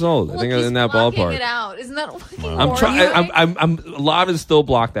 13 years old. I Look, think I was he's in that blocking ballpark. It out. Isn't that fucking I'm trying. horrifying? I'm. A lot is still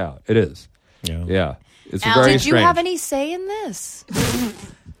blocked out. It is. Yeah. Yeah. It's Al, very Did you strange. have any say in this?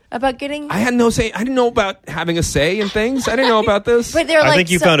 About getting... I had no say. I didn't know about having a say in things. I didn't know about this. But they're I like,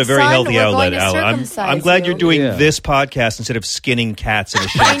 think you found a very "Son, healthy we're outlet, going to Al. I'm circumcise glad you." you're doing Yeah. this podcast instead of skinning cats in a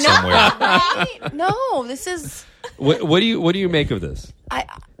shed somewhere. Right? No, this is... What do you make of this? I'm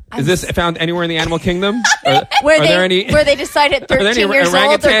Is this found anywhere in the animal kingdom? where are they there any? where they decide at Are there 13 any years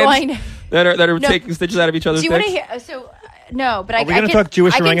old they're orangutans going? that are No. taking stitches out of each other's Do you want to dicks? hear? No, but I we gonna can talk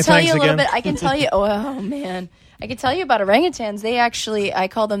Jewish I can tell orangutans you a little again? bit. I can tell you. Oh man, I can tell you about orangutans. They actually, I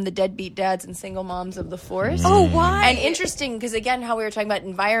call them the deadbeat dads and single moms of the forest. Oh, why? And interesting because again, how we were talking about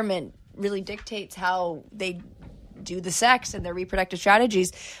environment really dictates how they do the sex and their reproductive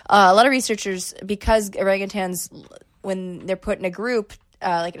strategies. A lot of researchers, because orangutans, when they're put in a group,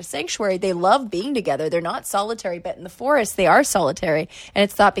 like at a sanctuary, they love being together. They're not solitary, but in the forest, they are solitary. And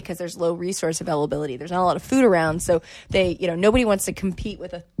it's thought because there's low resource availability. There's not a lot of food around. So they, nobody wants to compete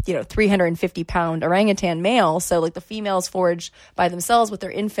with a, 350-pound orangutan male. So like the females forage by themselves with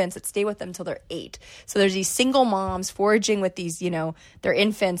their infants that stay with them until they're 8. So there's these single moms foraging with these, their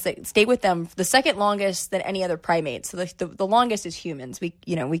infants that stay with them the second longest than any other primate. So the longest is humans. We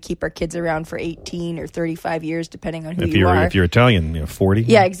keep our kids around for 18 or 35 years, depending on who you are. If you're Italian, 40.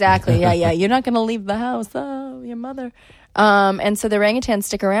 Yeah, exactly. Yeah. You're not going to leave the house. Oh, your mother. And so the orangutans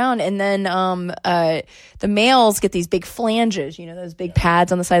stick around, and then the males get these big flanges, those big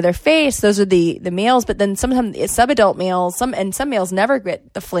pads on the side of their face. Those are the males, but then sometimes subadult males, some males never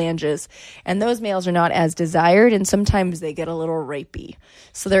get the flanges, and those males are not as desired, and sometimes they get a little rapey.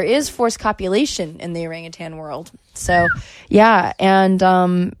 So there is forced copulation in the orangutan world. So yeah, and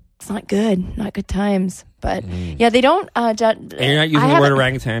it's not good times. But yeah, they don't. And you're not using the word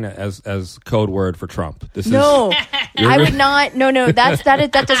orangutan as code word for Trump. This no, I would not. No,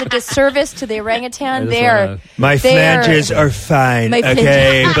 that does a disservice to the orangutan. My flanges are fine. My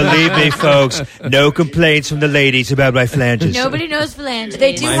Okay, believe me, folks. No complaints from the ladies about my flanges. Nobody knows phalanges.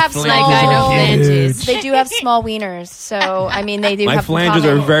 They do My have flanges small. Like I know phalanges. They do have small wieners. So I mean, they do. My have flanges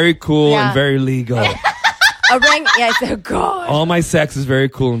are very cool Yeah. and very legal. Yes, oh God. All my sex is very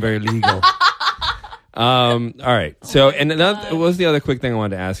cool and very legal. All right. So, and what was the other quick thing I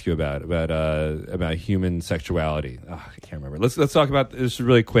wanted to ask you about human sexuality? Oh, I can't remember. Let's talk about this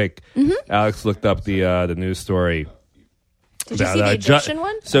really quick. Mm-hmm. Alex looked up the news story. Did you see the Egyptian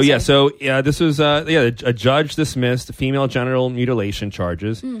one? This was a judge dismissed female genital mutilation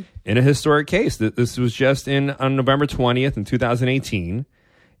charges in a historic case. This was just on November 20th in 2018,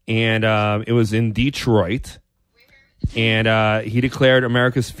 and it was in Detroit. And he declared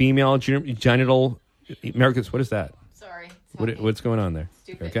America's female genital. America's, what is that? Sorry. What's going on there?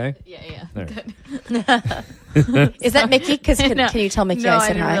 Stupid. Okay. Yeah. There. Good. Is that Mickey? Because can you tell Mickey No, I I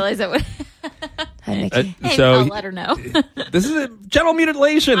said didn't hi? realize that would. Hi, Mickey. Hey, So I'll let her know. this is a genital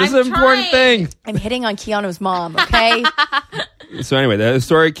mutilation. This I'm is an important trying. thing. I'm hitting on Keanu's mom. Okay. So anyway, the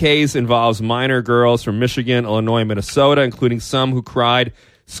historic case involves minor girls from Michigan, Illinois, Minnesota, including some who cried,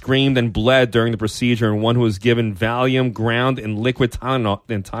 screamed, and bled during the procedure, and one who was given Valium ground in liquid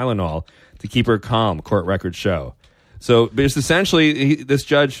Tylenol to keep her calm, court records show. So it's essentially, this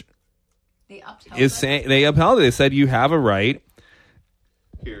judge is saying, they upheld it. They said you have a right.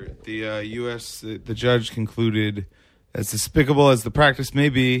 Here, the U.S. The judge concluded, as despicable as the practice may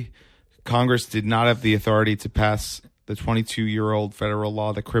be, Congress did not have the authority to pass the 22-year-old federal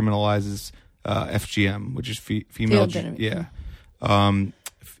law that criminalizes FGM, which is female.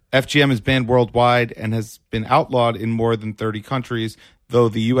 FGM is banned worldwide and has been outlawed in more than 30 countries, though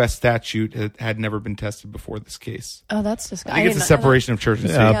the U.S. statute had never been tested before this case. Oh, that's I disgusting. think it's a separation of church and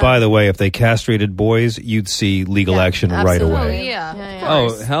state. By the way, if they castrated boys, you'd see legal action right absolutely. away. Oh, yeah.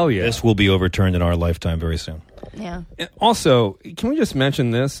 Oh, hell yeah. This will be overturned in our lifetime very soon. Yeah. And also, can we just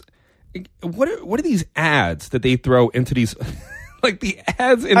mention this? What are these ads that they throw into these... Like the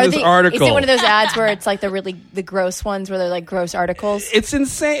ads in this article. Is it one of those ads where it's like the gross ones where they're like gross articles? It's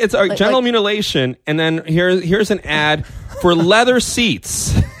insane. It's a genital mutilation, and then here's an ad for leather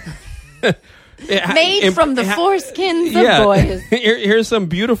seats. Made from the foreskins of boys. Here's some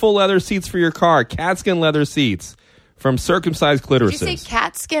beautiful leather seats for your car. Cat skin leather seats from circumcised clitorises. Did you say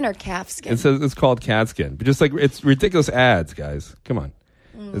cat skin or calf skin? It says it's called cat skin. But just like it's ridiculous ads, guys. Come on.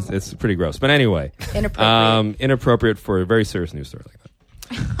 It's pretty gross. But anyway. Inappropriate for a very serious news story like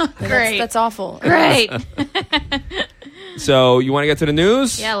that. Great. That's awful. Great. So you want to get to the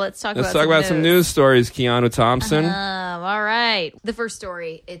news? Yeah, let's talk about some news stories, Keanu Thompson. All right. The first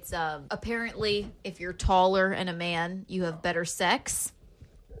story, it's apparently if you're taller and a man, you have better sex.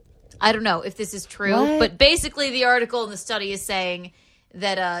 I don't know if this is true, but basically the article in the study is saying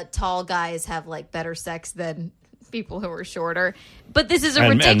that tall guys have like better sex than people who are shorter. But this is a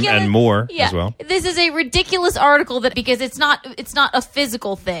And ridiculous more as well. This is a ridiculous article that because it's not a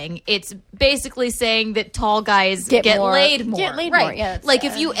physical thing. It's basically saying that tall guys get laid more. Get laid right. more. Yeah, like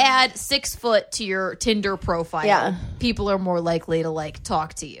if you add 6 foot to your Tinder profile, people are more likely to like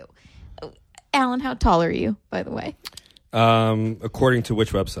talk to you. Alan, how tall are you, by the way? According to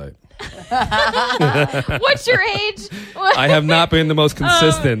which website? What's your age? I have not been the most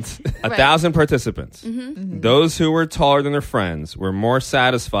consistent. 1,000 participants. Those who were taller than their friends were more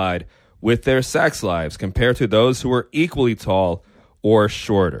satisfied with their sex lives compared to those who were equally tall or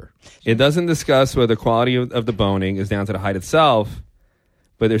shorter. It doesn't discuss whether the quality of the boning is down to the height itself,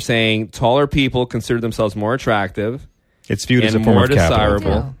 but they're saying taller people consider themselves more attractive. It's viewed as a and form more of capital.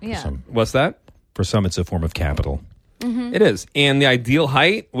 desirable. Yeah. What's that? For some, it's a form of capital. It is. And the ideal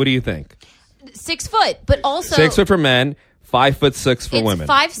height, what do you think? 6 foot, but also 6 foot for men, 5'6" for women.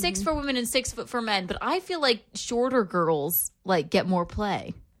 It's 5'6" for women and 6 foot for men. But I feel like shorter girls like get more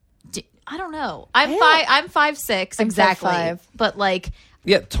play. I don't know. I'm 5'6" I'm exactly, 5'5". but like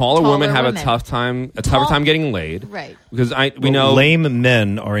Yeah, taller women have women. a tougher time getting laid. Right. Because we know lame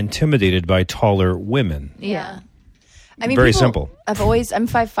men are intimidated by taller women. yeah. I mean, Very people- simple. I'm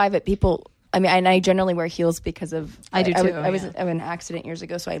 5'5" at people. I mean, and I generally wear heels because of. I do too, I was yeah. I had an accident years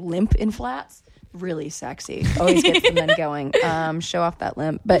ago, so I limp in flats. Really sexy. Always gets the men going. Show off that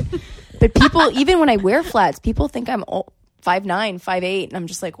limp. But people, even when I wear flats, people think I'm 5'9", 5'8", and I'm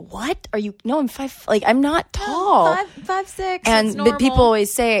just like, what are you? No, I'm 5. Like I'm not tall. 5'6", and it's normal. people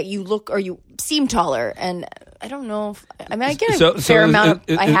always say you look or you seem taller, and I don't know. I mean, I get So- a so fair is- amount.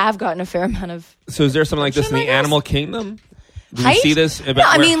 is- I have gotten a fair amount of. So is there something like this in the animal kingdom? Do you Height? see this about No,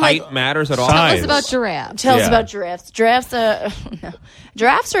 I where mean, height like- matters at all? Tell Size. us about giraffes. Tell us Yeah. about giraffes.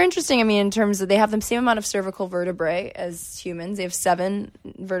 Giraffes are interesting. I mean, in terms of they have the same amount of cervical vertebrae as humans. They have 7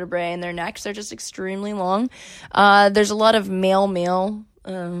 vertebrae in their necks. They're just extremely long. There's a lot of male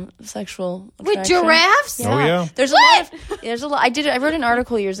sexual With attraction. giraffes? Oh, yeah. There's a lot. I wrote an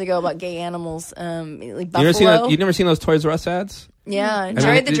article years ago about gay animals. Like buffalo. You've never seen those Toys R Us ads? Yeah, I mean,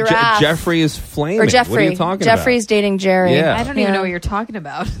 Jared the giraffe. Jeffrey is flaming. or Jeffrey. What are you talking Jeffrey's dating Jerry. Yeah. I don't even know what you're talking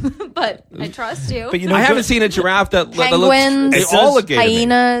about, but I trust you. But you about? know, I haven't seen a giraffe that Penguins, looks. They all look gay to me.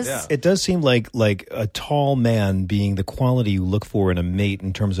 hyenas. Yeah. it does seem like a tall man being the quality you look for in a mate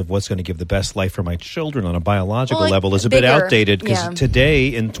in terms of what's going to give the best life for my children on a biological Well, like, level is a bit bigger. outdated because Yeah. today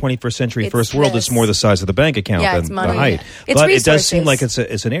in 21st century It's first world this. it's more the size of the bank account Yeah, it's than money. the height. It's But it does seem resources. like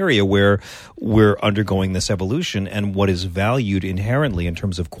it's an area where we're undergoing this evolution, and what is valued inherently in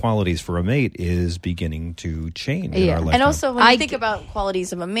terms of qualities for a mate is beginning to change in Yeah. our lifetime. And also, when I you think about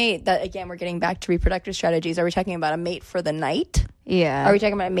qualities of a mate, that again, we're getting back to reproductive strategies. Are we talking about a mate for the night? yeah. Are we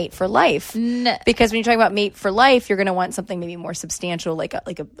talking about a mate for life? No. Because when you're talking about mate for life, you're going to want something maybe more substantial, like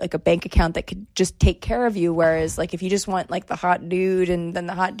a bank account that could just take care of you. Whereas, like if you just want like the hot dude, and then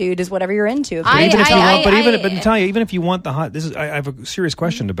the hot dude is whatever you're into. If I- you're Even if into you tall- want, but I- Natalia, even if you want the hot, I have a serious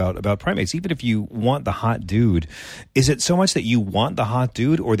question about primates. Even if you want the hot dude, is it so much that you want the hot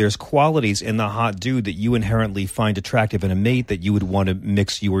dude, or there's qualities in the hot dude that you inherently find attractive in a mate that you would want to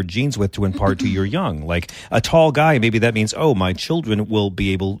mix your genes with to impart to your young? Like a tall guy, maybe that means, oh, my children will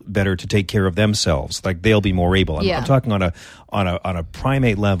be able better to take care of themselves. Like they'll be more able. Yeah. I'm talking on a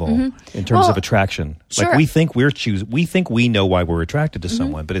primate level in terms Well, of attraction. sure. Like we think we think we know why we're attracted to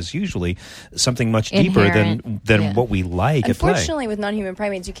someone, but it's usually something much deeper Inherent. than Yeah. what we like at play. Unfortunately, with non-human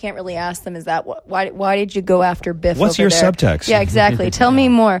primates, you can't really ask them, "Is that why did you go after Biff?" What's over your there?" subtext? Yeah, exactly. Tell me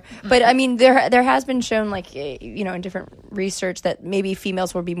more. But I mean, there has been shown, like in different research, that maybe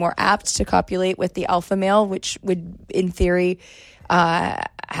females will be more apt to copulate with the alpha male, which would, in theory,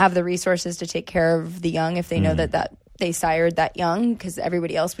 have the resources to take care of the young if they know that they sired that young, because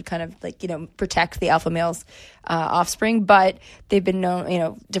everybody else would kind of protect the alpha male's offspring. But they've been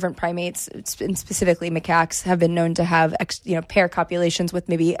known, different primates, and specifically macaques, have been known to have pair copulations with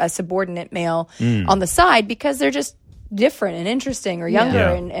maybe a subordinate male on the side, because they're just different and interesting or younger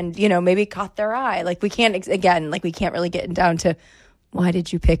Yeah. and maybe caught their eye. Like we can't really get down to why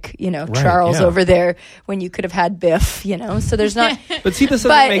did you pick Charles yeah. over there when you could have had Biff, so there's not. But see, this But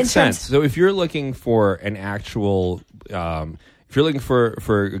doesn't make in sense. terms- So if you're looking for an actual, if you're looking for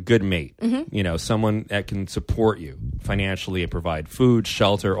a good mate, someone that can support you financially and provide food,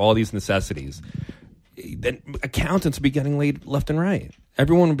 shelter, all these necessities, then accountants would be getting laid left and right.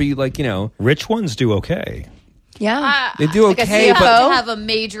 Everyone would be like, Rich ones do okay. Yeah. they do Like a okay, You but have to have a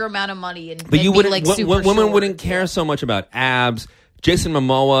major amount of money and you be wouldn't. like super women short. wouldn't care so much about abs, Jason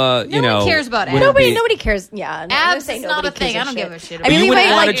Momoa, No one cares about abs. wouldn't be- Nobody cares. Yeah, no, I'm Abs saying is not nobody a thing. gives I don't give a shit I about But mean, you we wouldn't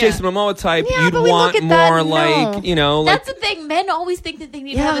might want like a Jason Momoa type. Yeah, You'd but we want look at more that, like, no. you know, like That's the thing. Men always think that they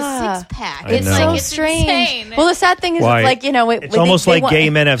need to Yeah. have a six pack. I It's know. like so it's strange. insane. Well, the sad thing is, Why? it's like, you know, It's almost like gay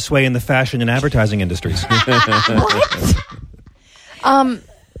men have sway in the fashion and advertising industries.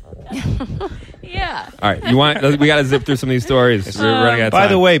 Yeah. all right, you want? We got to zip through some of these stories. We're running out of time. By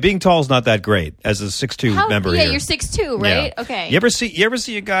the way, being tall is not that great as a 6'2" member yeah, here. you're 6'2", right? Yeah. Okay. You ever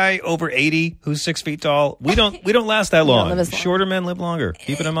see a guy over 80 who's 6 feet tall? We don't last that long. live as long. Shorter men live longer.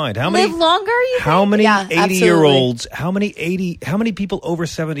 Keep it in mind. Live longer, you How many Yeah, 80-year-olds? How many people over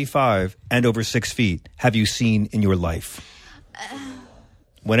 75 and over 6 feet have you seen in your life?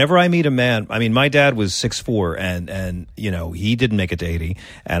 Whenever I meet a man, I mean, my dad was 6'4", and you know, he didn't make it to 80,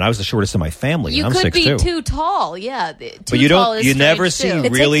 and I was the shortest in my family. You I'm could 6'2". be too tall, yeah. But you never see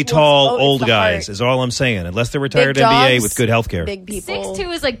It really takes- tall it's old the guys, heart. is all I'm saying, unless they're retired Big NBA dogs, with good health care. Big people.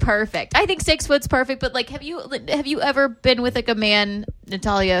 6'2" is like perfect. I think 6 foot's perfect, but like, have you ever been with like a man,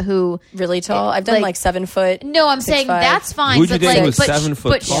 Natalia, who Really tall. I've done like 7 foot. No, I'm saying 6'5". that's fine. Who'd you but date like, who was but 7 foot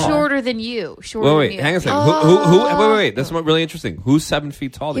but tall? shorter than you. Shorter Wait, than you. hang on a second. Wait. That's really interesting. Who's 7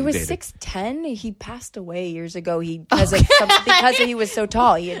 feet tall? He that was you dated? 6'10". He passed away years ago. Because he was so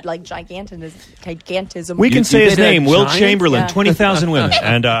tall. He had like gigantism. We can You say his dated a name, Will giant? Chamberlain, Yeah. 20,000 women.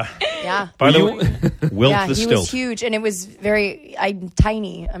 And Yeah. by the You- way, Wilt Yeah, the he Stilt. was huge, and it was very. I'm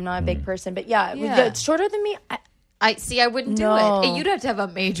tiny. I'm not a big person, but yeah, Yeah. shorter than me. I see. I wouldn't do No. it. You'd have to have a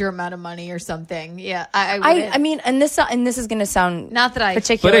major amount of money or something. Yeah, I wouldn't. I mean, and this is going to sound Not that I- But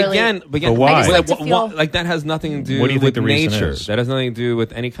particularly. again, why? I just like to feel- like that has nothing to do What do you think with the reason nature. is? That has nothing to do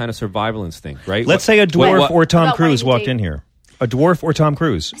with any kind of survival instinct, right? Let's say a dwarf or Tom About Cruise wanting to walked date- in here. A dwarf or Tom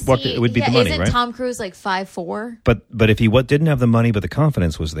Cruise walked. It would be the money, isn't right? Tom Cruise like 5'4"? But if he didn't have the money, but the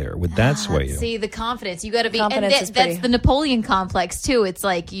confidence was there, would that sway you? See, the confidence. You got to be. Confidence And is that's pretty- the Napoleon complex too. It's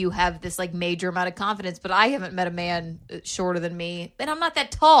like you have this like major amount of confidence, but I haven't met a man shorter than me, and I'm not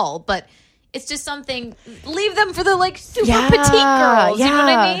that tall, but. It's just something. Leave them for the like super Yeah, petite girls. You know what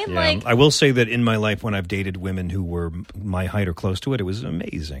I yeah. mean? Yeah. Like, I will say that in my life, when I've dated women who were my height or close to it, it was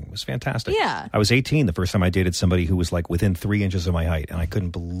amazing. It was fantastic. Yeah. I was 18 the first time I dated somebody who was like within 3 inches of my height, and I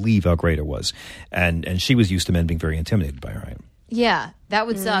couldn't believe how great it was. And she was used to men being very intimidated by her height. yeah, that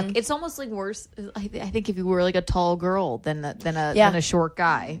would suck. Mm-hmm. It's almost like worse. I think if you were like a tall girl than a Yeah. short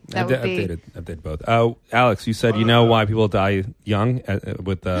guy, that I've would be. dated both. Alex, you said you know why people die young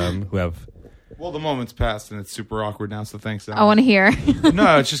with who have. Well, the moment's passed and it's super awkward now. So thanks. I want to hear.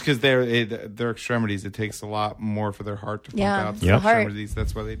 No, it's just because their extremities. It takes a lot more for their heart to pump Yeah, out it's their the heart. extremities.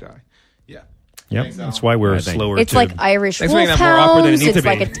 That's why they die. Yeah. Yep. Thanks, That's Alan. why we're I think- slower It's to... like Irish Thanks for making that more awkward than it wolfhounds. needs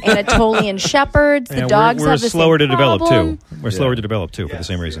It's to be. like Anatolian shepherds. The Yeah, dogs we're have the slower same to develop problem. too. We're slower to develop too for the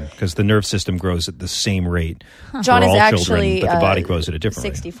same reason, because the nerve system grows at the same rate John for is all actually children, but the body grows at a different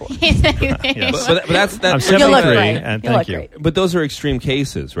rate. 64. But that's I'm You 73, look great. and You thank look you. great. But those are extreme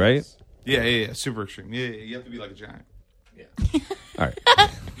cases, right? Yeah. Super extreme. Yeah. You have to be like a giant. All right.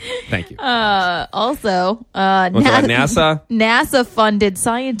 Thank you. Also, What's that, NASA? NASA-funded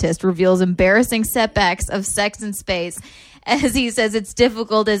scientist reveals embarrassing setbacks of sex in space, as he says it's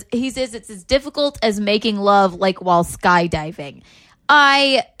as difficult as making love, like while skydiving.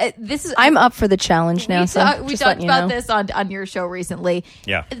 I'm up for the challenge now. We talked about this on your show recently.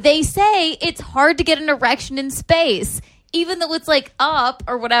 Yeah. They say it's hard to get an erection in space. Even though it's like up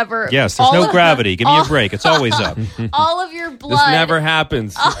or whatever. Yes, there's no gravity. Give me a break. It's always up. All of your blood. This never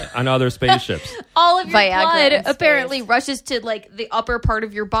happens on other spaceships. All of your Viagra blood in space. apparently rushes to like the upper part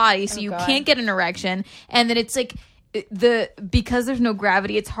of your body, so you God. can't get an erection. And then it's like because there's no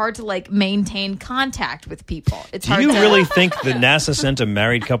gravity, it's hard to like maintain contact with people. It's Do hard you to, really think that NASA sent a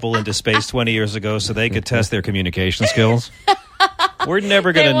married couple into space 20 years ago so they could test their communication skills? We're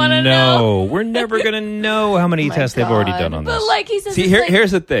never going to wanna know. We're never going to know how many my tests they've already God. done on But this. like he says, See, it's like,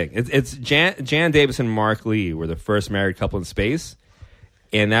 here's the thing. It's Jan Davis and Mark Lee were the first married couple in space,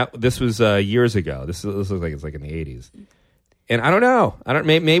 and this was years ago. This looks like it's like in the 80s. And I don't know.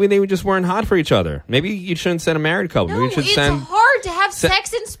 Maybe they just weren't hot for each other. Maybe you shouldn't send a married couple. no, Maybe you should it's send hard to have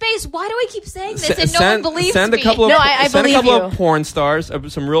sex in space. Why do I keep saying this and no send, one believes send a me? couple of No, I send a believe couple you. of porn stars,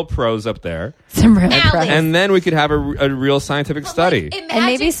 some real pros up there, Some real Alex. press. and then we could have a real scientific study. Like, And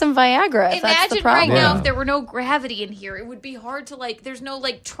maybe some Viagra. If that's the Imagine problem. right now Yeah. if there were no gravity in here, it would be hard to like. There's no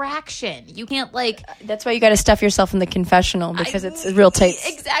like traction. You can't like. That's why you got to stuff yourself in the confessional because it's real tight.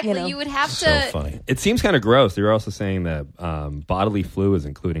 Exactly. You know. You would have So to. funny. It seems kind of gross. They were also saying that bodily fluids,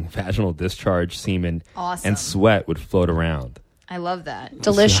 including vaginal discharge, semen, Awesome. and sweat, would float around. I love that.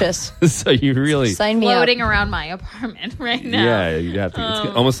 Delicious. So you really, Sign me Floating up. around my apartment right now. yeah, you have to.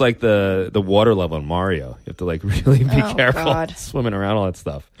 It's almost like the water level in Mario. You have to like really be Oh, careful God. swimming around all that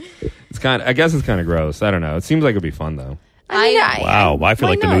stuff. I guess it's kind of gross. I don't know. It seems like it'd be fun though. Wow, I feel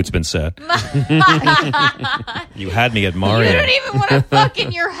why like the not? mood's been set. You had me at You Mario. don't even want to fuck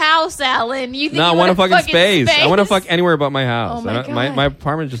in your house, Alan. You think No, I you want to fuck in fuck space. I want to space? fuck anywhere but my house. Oh my God. my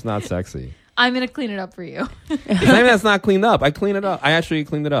apartment's just not sexy. I'm gonna clean it up for you. It's not even that's not cleaned up. I clean it up. I actually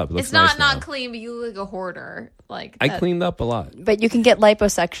cleaned it up. It looks It's not nice now. clean, but you look like a hoarder. Like I that. cleaned up a lot. But you can get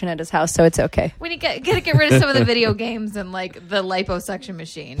liposuction at his house, so it's okay. We need to get rid of some of the video games and like the liposuction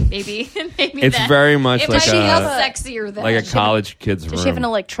machine. Maybe It's that, very much it like might be a sexier than like a college kid's Does she have an room.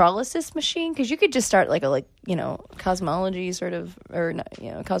 electrolysis machine? Because you could just start like a cosmology sort of, or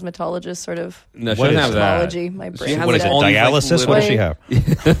cosmetologist sort of. No, she What doesn't is have that. Cosmology. My She brain. has What is like it, all these, like, dialysis? What does she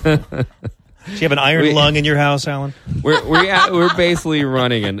little- have? Does she have an iron lung in your house, Alan? We're basically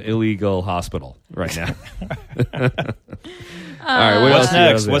running an illegal hospital right now. All right, what What's else?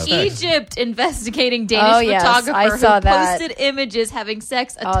 next? do you What's have? next? Egypt investigating Danish Oh, yes, photographer I saw who that. posted images having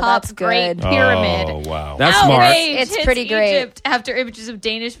sex Oh, atop that's Great good. Pyramid. Oh, wow. That's smart. Outrage It's hits pretty great. Egypt after images of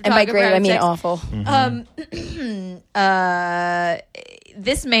Danish And by photographer great, I having mean sex. awful.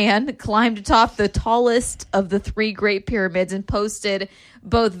 This man climbed atop the tallest of the 3 Great Pyramids and posted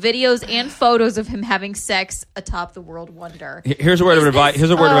both videos and photos of him having sex atop the world wonder. Here's a word of advice. Here's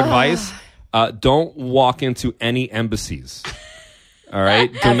a word of advice. Don't walk into any embassies. All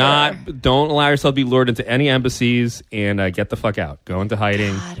right. Don't allow yourself to be lured into any embassies and get the fuck out. Go into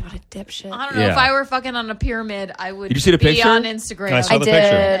hiding. God, what a dipshit. I don't know. Yeah. If I were fucking on a pyramid, I would Did you see the be picture? on Instagram. I saw the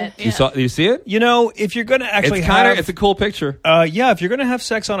did. picture. Did you see it? You know, if you're going to actually It's a cool picture. if you're going to have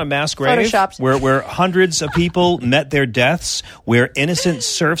sex on a mass grave Photoshopped. where hundreds of people met their deaths, where innocent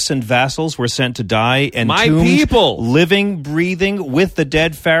serfs and vassals were sent to die, and My tombs people. living, breathing with the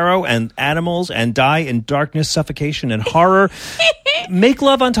dead pharaoh and animals, and die in darkness, suffocation, and horror. Make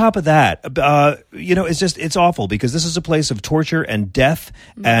love on top of that. It's awful because this is a place of torture and death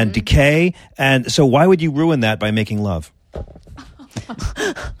and decay. And so why would you ruin that by making love?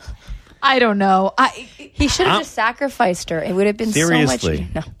 I don't know. He should have just sacrificed her. It would have been Seriously. so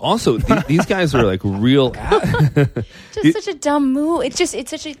much. No. Also, these guys are like real. Just such a dumb move. It's such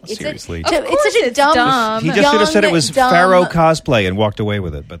a. Seriously. Of course it's such a it's dumb. dumb. He just should have said it was young, dumb- Pharaoh cosplay and walked away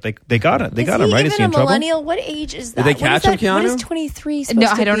with it. But they got it. They got is him, he right? even Is he in a trouble? millennial? What age is that? they What is catch him, that- What Keanu? is 23 No,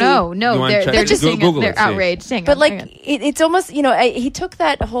 supposed to I don't be? know. You No, wanna they're check- just saying Google they're it, see. outraged. Hang on, But hang on. it's almost he took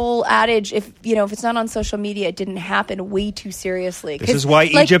that whole adage if it's not on social media it didn't happen way too seriously. This is why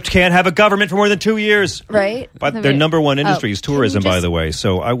Egypt can't have a government for more than 2 years. right? But their number one industry is can you tourism, by just- the way.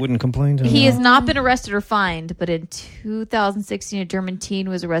 So I wouldn't complain to He him. has not been arrested or fined, but in 2016, a German teen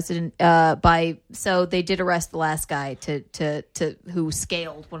was arrested so they did arrest the last guy to who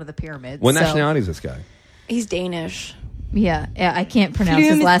scaled one of the pyramids. What So- nationality is this guy? He's Danish. Yeah, I can't pronounce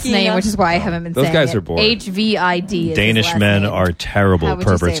his last name, which is why I haven't been Those saying guys it. are bored. HVID. Is Danish his last men name. are How terrible would you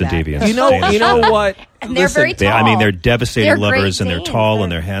perverts say and that? deviants. You know what? And they're very They, tall. I mean, they're devastating They're lovers, Great and they're Danes. tall, They're-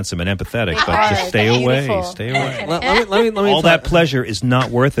 and they're handsome and empathetic. But are. just stay They're away. beautiful. Stay away. Let me All that pleasure is not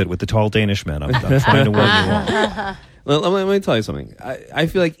worth it with the tall Danish men. I'm trying to warn you all. Let me tell you something. I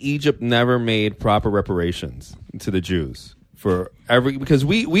feel like Egypt never made proper reparations to the Jews for because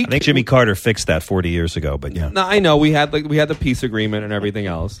we I think Jimmy Carter fixed that 40 years ago. But yeah, No, I know we had the peace agreement and everything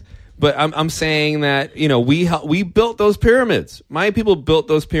else. But I'm saying that we built those pyramids. My people built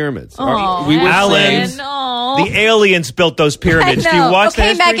those pyramids. We were Alan. slaves. the aliens built those pyramids. Do you know. watch the Okay,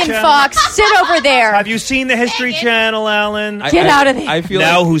 History Megan Channel? Fox, sit over there. Have you seen the History Channel, Alan? Get out of there. I feel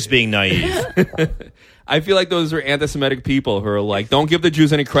Now like, who's being naive? I feel like those are anti-Semitic people who are like, don't give the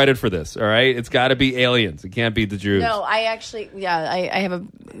Jews any credit for this. All right, it's got to be aliens. It can't be the Jews. No, I actually, I have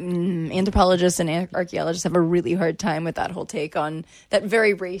anthropologists and archaeologists have a really hard time with that whole take on that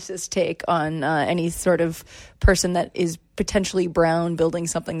very racist take on any sort of person that is potentially brown building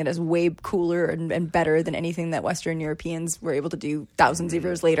something that is way cooler and better than anything that Western Europeans were able to do thousands of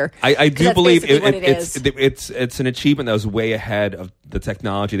years later. I 'Cause do that's believe basically what it is. it's an achievement that was way ahead of the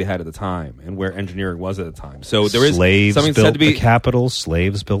technology they had at the time and where engineering was at the time. So there is Slaves something built said to be the Capitol.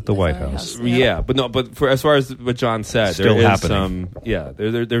 Slaves built the White House. Yeah, but for as far as what John said, Still there is happening.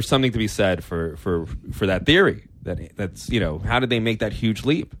 there's something to be said for that theory that's how did they make that huge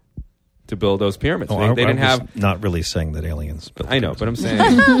leap to build those pyramids? Oh, They didn't I was have. not really saying that aliens. Built I know, but I'm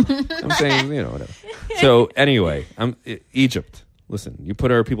saying whatever. So anyway, Egypt. Listen, you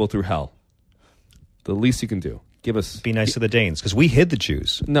put our people through hell. The least you can do, give us. Be nice to the Danes because we hid the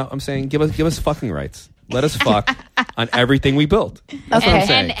Jews. No, I'm saying give us fucking rights. Let us fuck on everything we built. That's what I'm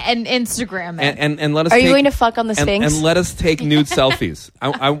saying. and Instagram it. And let us. Are you take- going to fuck on the and Sphinx? let us take nude selfies.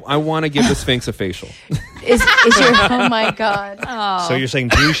 I want to give the Sphinx a facial. Is your oh my god? Oh. So you're saying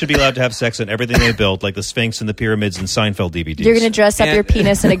Jews should be allowed to have sex on everything they built, like the Sphinx and the pyramids and Seinfeld DVDs. You're gonna dress up your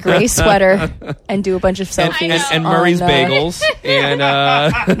penis in a gray sweater and do a bunch of selfies. and Murray's on, Bagels and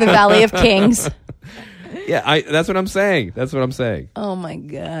the Valley of Kings. yeah, that's what I'm saying. That's what I'm saying. Oh my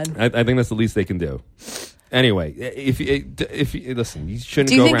god! I think that's the least they can do. Anyway, if you listen, you shouldn't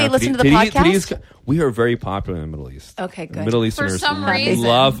Do you go think around. they listen to the podcast? We are very popular in the Middle East. Okay, good. Middle Easterners For some reason.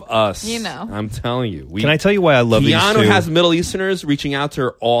 love us. You know. I'm telling you. Can I tell you why I love these Keanu two? has Middle Easterners reaching out to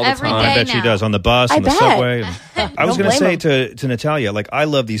her all Every the day. time. I bet she now. does on the bus I and the bet. subway. I was Don't going to say blame to Natalia, like, I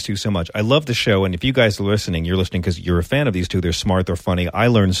love these two so much. I love the show, and if you guys are listening, you're listening because you're a fan of these two. They're smart, they're funny. I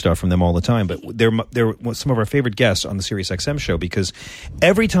learn stuff from them all the time. But they're some of our favorite guests on the SiriusXM show because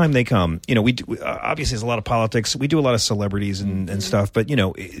every time they come, we do, obviously there's a lot of politics. We do a lot of celebrities and stuff. But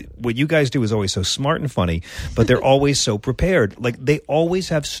what you guys do is always so smart and funny. But they're always so prepared. Like they always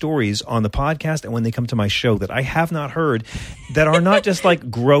have stories on the podcast and when they come to my show that I have not heard that are not just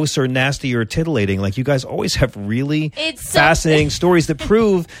like gross or nasty or titillating. Like you guys always have really fascinating stories that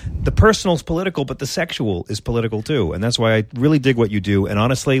prove the personal is political, but the sexual is political too. And that's why I really dig what you do. And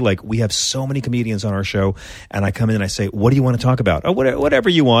honestly, like we have so many comedians on our show, and I come in and I say, "What do you want to talk about?" Oh, whatever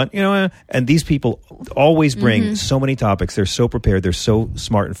you want, And these people always bring so many topics. They're so prepared. They're so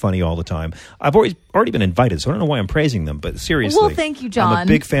smart and funny all the time. I've already been invited, so I don't know why I'm praising them, but seriously. Well, thank you, John. I'm a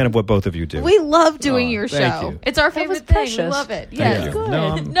big fan of what both of you do. We love doing your thank show. you. It's our was favorite thing. We precious. love it. Thank Yeah, you. it's good.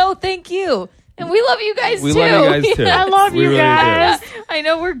 No, No, thank you. And we love you guys We too. love you guys too. I love We you really guys. do. I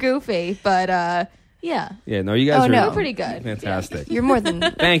know we're goofy, but yeah. Yeah, no, you guys Oh, are no. We're pretty good. fantastic. You're more than.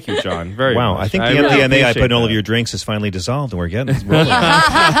 Thank you, John. Very wow, much. I think the really MDMA I appreciate put in all of that. your drinks is finally dissolved, and we're getting rolling.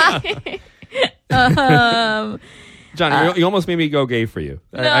 John, you almost made me go gay for you.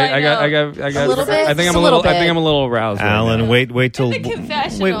 No, I got. A little bit? I think Just I'm a little bit. I think I'm a little aroused. right Alan, now. wait till the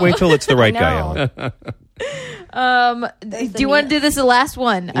confessional. wait till it's the right I guy, know. Alan. Do you want to do this the last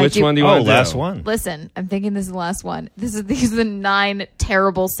one? Which one do you Oh, want to do? last one. Listen, I'm thinking this is the last one. These are the 9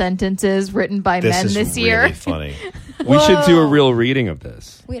 terrible sentences written by This men is this really year. funny. We should do a real reading of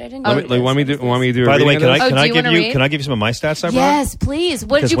this. Wait, I didn't. Want me to do? A By the way, reading of can this? I do you give wanna you read? can I give you some of my stats I brought? Yes, please.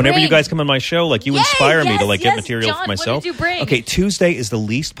 What did Because you whenever bring? you guys come on my show, like you Yay, inspire me to like yes, get material John, for what myself. did you bring? Okay, Tuesday is the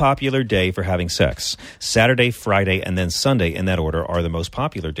least popular day for having sex. Saturday, Friday, and then Sunday in that order are the most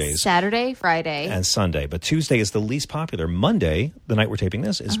popular days. Saturday, Friday. And Sunday, but Tuesday is the least popular. Monday, the night we're taping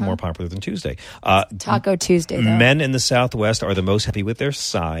this, is more popular than Tuesday. Taco Tuesday, though. Men in the Southwest are the most happy with their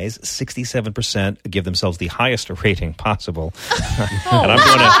size. 67% give themselves the highest rating possible. And I'm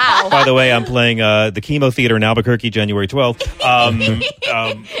going to, by the way, I'm playing the Chemo Theater in Albuquerque, January 12th.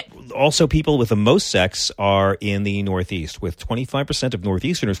 Also, people with the most sex are in the Northeast, with 25% of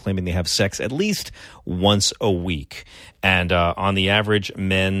Northeasterners claiming they have sex at least once a week. And on the average,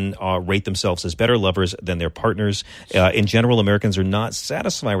 men rate themselves as better lovers than their partners. In general, Americans are not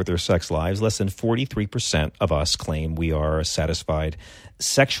satisfied with their sex lives. Less than 43% of us claim we are satisfied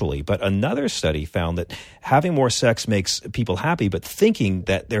sexually. But another study found that having more sex makes people happy, but thinking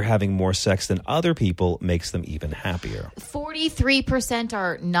that they're having more sex than other people makes them even happier. 43%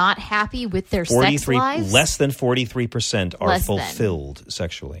 are not happy with their sex lives. Less than 43% are Less than. fulfilled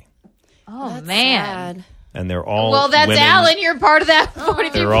sexually. Oh, man. Sad. And they're all Well, that's women. Alan. You're part of that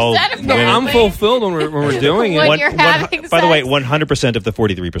 43%. They're all apparently. women. I'm fulfilled when we're doing When it. you're having By the way, sex. 100% of the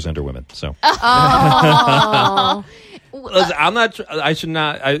 43% are women. So Oh. Listen, I'm not. I should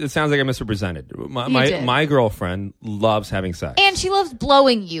not. It sounds like I misrepresented. did. My girlfriend loves having sex. And she loves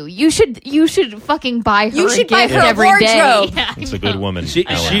blowing you. You should fucking buy her You a should buy gift her a every day. wardrobe. Yeah, I it's a know. good woman. She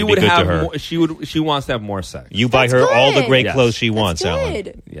Alan. Be would good to have her. more, she wants to have more sex. You buy That's her all the good. great Yes. clothes she wants, Alan.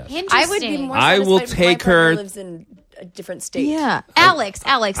 Good. Yes. I would be Interesting. more. I will satisfied if my take partner her- Lives in a different state. Yeah, Alex.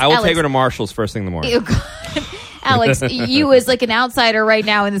 I will Alex. take her to Marshall's first thing in the morning. Ew, God. Alex, you as like an outsider right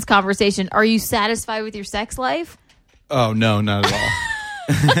now in this conversation, are you satisfied with your sex life? Oh no, not at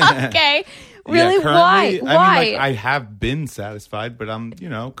all. Okay, really? Yeah, Why? currently, Why? I mean, like, I have been satisfied, but I'm,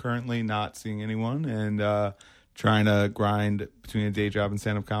 currently not seeing anyone and trying to grind between a day job and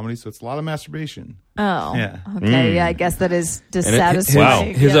stand-up comedy. So it's a lot of masturbation. Oh, Yeah. okay. Yeah, I guess that is And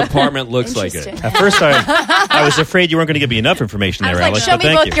dissatisfying. his Yeah. apartment looks like it. Interesting. At first, I was afraid you weren't going to give me enough information I there, was like, Alex. show but me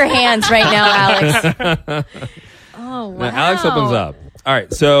thank both you. your hands right now, Alex. Oh wow! Now, Alex opens up. All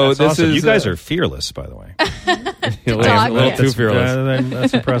right, so That's this awesome. is You guys are fearless, by the way. a talk, little yeah. too fearless.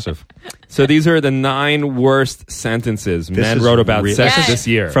 That's impressive. So these are the 9 worst sentences men is wrote about sex Yes. this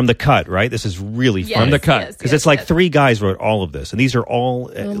year. From The Cut, right? This is really Yes, funny. From The Cut. yes, Because yes, it's like yes. 3 guys wrote all of this, and these are all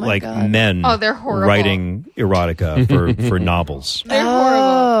my God. men Oh, they're horrible. writing erotica for novels. They're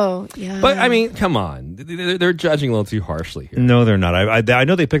horrible. Oh, yeah. But I mean, come on, they're judging a little too harshly here. No, they're not. I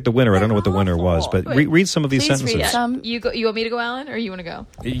know they picked the winner. I don't know what the winner was, but Wait. read some of these Please sentences. read some. You go. You want me to go, Alan, or you want to go?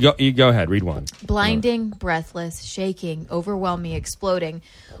 You go ahead, read one. Blinding, breathless, shaking, overwhelming, exploding.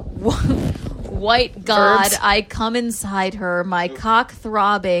 White God, Verbs. I come inside her, my cock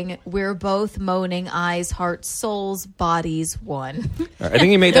throbbing. We're both moaning, eyes, hearts, souls, bodies, one. I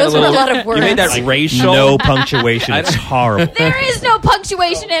think you made Those that a were a little. lot of You made that words. racial. No punctuation. It's horrible. There is no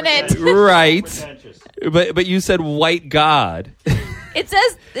punctuation in it. Right. But you said white God. It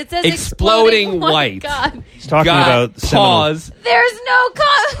says Exploding white. God. He's talking God, about seminal- pause. There's no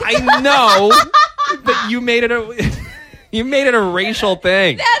I know, but you made it a racial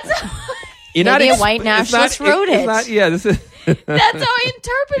thing. That's You're Maybe a ex- white it's nationalist not- wrote it's it. not- yeah, this is that's how I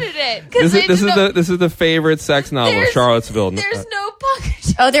interpreted it. this is the favorite sex novel, There's- Charlottesville. There's no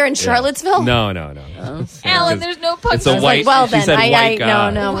punctuation. Oh, they're in Charlottesville? No. Alan, there's no It's punctuation. a I was white. like, well, she then, said I white no,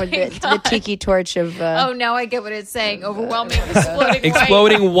 God. no, White the God. tiki torch of. Oh, now I get what it's saying. Overwhelming, exploding,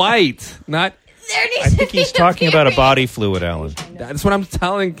 Exploding white. Not. There needs I to think be he's a talking about a period. body fluid, Alan. That's what I'm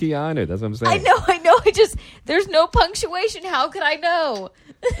telling Keanu. That's what I'm saying. I know. There's no punctuation. How could I know?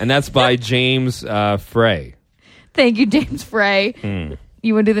 And that's by James Frey. Thank you, James Frey.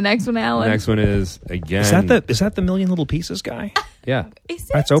 You want to do the next one, The Alan? next one is again. Is that the Million Little Pieces guy? Yeah. Is it?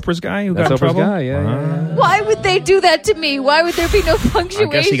 That's Oprah's guy who That's got in Oprah's trouble? guy. Yeah. Why would they do that to me? Why would there be no I punctuation?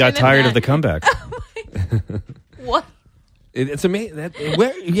 guess he got in tired that? of the comeback. What? It's amazing.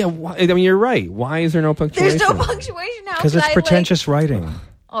 Why, I mean, you're right. Why is there no punctuation? There's no punctuation. How Because could it's I, pretentious writing.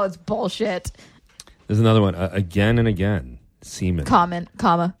 Oh, it's bullshit. There's another one. Again and again. Semen. Comment,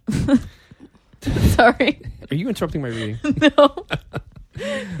 comma. Sorry. Are you interrupting my reading? No.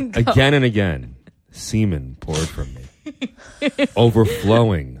 Again and again, semen poured from me,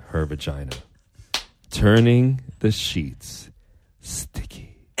 overflowing her vagina, turning the sheets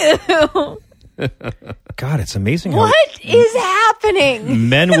sticky. God, it's amazing What is happening? how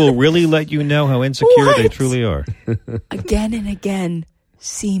men will really let you know how insecure they What? truly are. Again and again,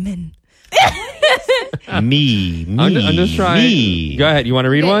 semen. Me. I'm just trying. Me. Go ahead. You want to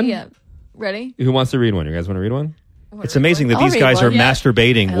read one? Yeah. Ready? Who wants to read one? You guys want to read one? It's amazing that I'll these read guys one. are Yeah.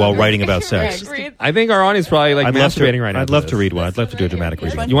 masturbating while writing about sex. Read. I think our audience probably like I'd love to. masturbating right now. I'd love to read one. I'd love to do a dramatic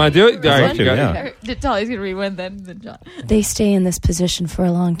This reading. You want to do it? All I'd right, love to, go. yeah. Natalia's going to read one, then John. They stay in this position for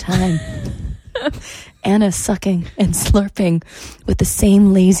a long time. Anna sucking and slurping with the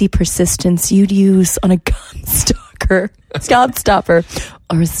same lazy persistence you'd use on a gobstopper,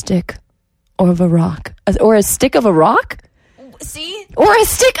 or a stick, or of a rock, or a stick of a rock, See? or a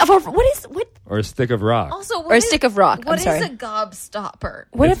stick of a what? Or a stick of rock. Also, Or a stick of rock. What I'm sorry. is a gobstopper?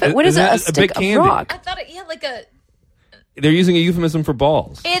 What is Isn't a it a stick big of candy? rock? I thought it had like a. They're using a euphemism for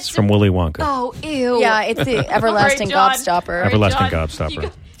balls. It's It's from Willy Wonka. Oh, ew. Yeah, it's the everlasting All right, John. gobstopper. All right, Everlasting John, gobstopper.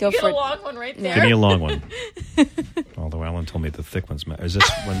 You, Go you get for a it. long one right there. Give me a long one. Although Alan told me the thick ones. Is this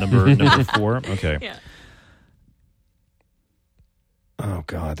one number 4? Okay. Yeah. Oh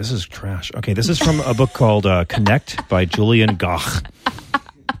God, this is trash. Okay, this is from a book called Connect by Julian Gough.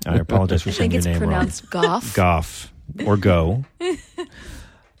 I apologize for I saying think your it's name pronounced Goff. Gough or Go.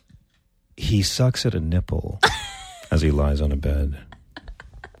 He sucks at a nipple as he lies on a bed.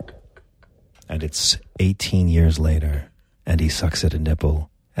 And it's 18 years later, and he sucks at a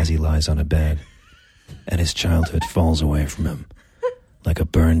nipple as he lies on a bed. And his childhood falls away from him like a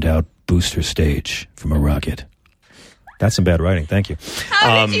burned out booster stage from a rocket. That's some bad writing. Thank you.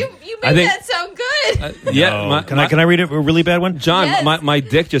 How did you I made think- that sound good? Yeah. No. Can I read a really bad one? John, Yes. my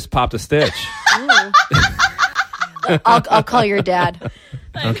dick just popped a stitch. I'll call your dad.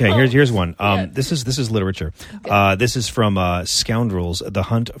 Okay, here's one. This is literature. This is from Scoundrels: The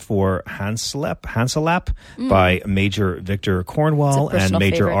Hunt for Hanselap by Major Victor Cornwall It's a and personal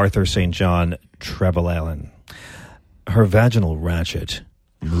Major favorite. Arthur St. John Trevelyan. Her vaginal ratchet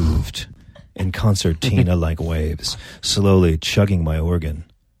moved in concertina-like waves, slowly chugging my organ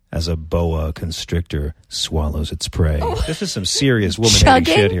as a boa constrictor swallows its prey. This is some serious woman-hating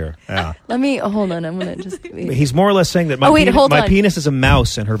Chugging? shit here. Yeah. Let me hold on. I'm gonna just. He's more or less saying that my, Oh, wait, hold my on. penis is a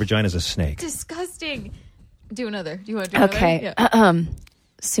mouse and her vagina is a snake. Disgusting. Do another. Do you want to do Okay. another? Yeah.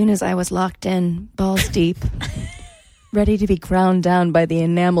 Soon as I was locked in, balls deep, ready to be ground down by the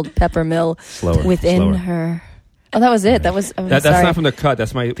enameled pepper mill Slower, within slower. her. Oh, that was it. That was. I'm That's sorry. not from the cut.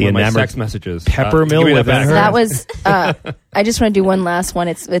 That's one of my enamored sex messages. pepper mill give me that within back. her? That was. I just want to do one last one.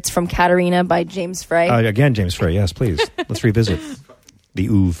 It's from Katerina by James Frey. Again, James Frey. Yes, please. Let's revisit the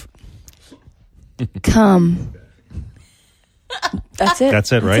oove. Come. That's it.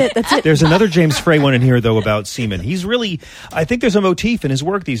 That's it, right? That's it. There's another James Frey one in here, though, about semen. He's really, I think there's a motif in his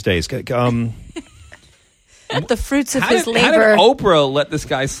work these days. The fruits of How his did labor. Oprah let this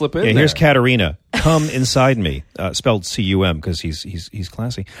guy slip in? Yeah, there? here's Katerina. Come inside me, spelled C-U-M because he's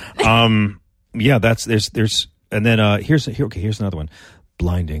classy. Yeah, there's and then here's another one.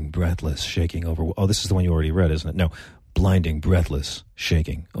 Blinding, breathless, shaking over. Oh, this is the one you already read, isn't it? No, blinding, breathless,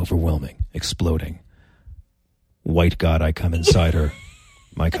 shaking, overwhelming, exploding. White God, I come inside her.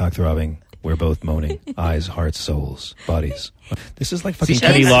 My cock throbbing. We're both moaning. Eyes, hearts, souls, bodies. This is like fucking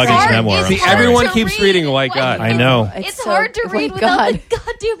Kenny it's Loggins' hard- memoir. it's I'm See, hard sorry. everyone to keeps read. reading White God. I know. It's so- hard to read my without God. the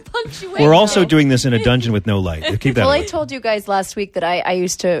goddamn punctuation. We're also doing this in a dungeon with no light. Keep that Well, in I told you guys last week that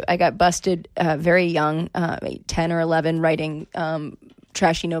I got busted very young, 10 or 11, writing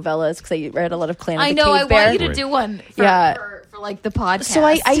trashy novellas because I read a lot of Clan of I the know. Cave I Bear. want you to do one for, Yeah. for like the podcast. So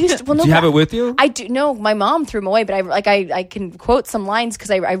I used to. Well, no, Do you have it with you? I do. No, my mom threw them away, but I can quote some lines because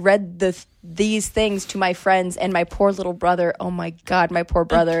I read these things to my friends, and my poor little brother. Oh my God, my poor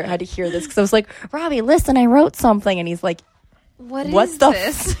brother had to hear this because I was like, Robbie, listen, I wrote something, and he's like, what what is the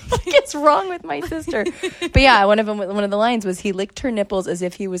this? fuck is wrong with my sister? But yeah, one of the lines was he licked her nipples as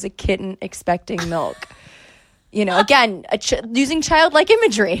if he was a kitten expecting milk. You know, again, using childlike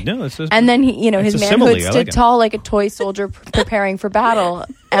imagery. No, it's and then his a manhood simile. I stood like it. tall like a toy soldier preparing for battle.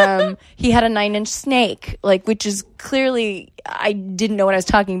 He had a 9-inch snake, which is clearly I didn't know what I was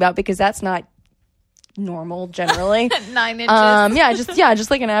talking about because that's not normal generally. 9 inches.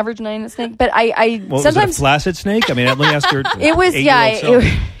 just like an average 9-inch snake. But I Well, sometimes was it a flaccid snake? I mean, let me ask your it was 8-year-old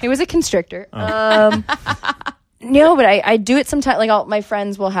self. it was a constrictor. Oh. No, but I do it sometimes. Like all my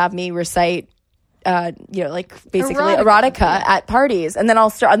friends will have me recite, basically erotica at parties, and then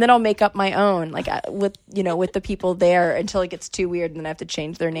I'll make up my own, with the people there until it gets too weird, and then I have to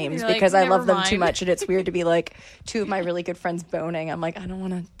change their names You're like, because I love "Never them too mind." much, and it's weird to be like two of my really good friends boning. I'm like, I don't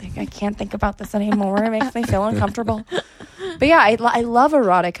want to think. I can't think about this anymore. It makes me feel uncomfortable. But yeah, I love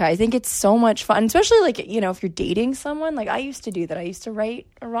erotica. I think it's so much fun, especially if you're dating someone. Like I used to do that. I used to write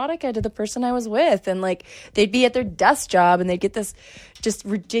erotica to the person I was with, and they'd be at their desk job and they'd get this just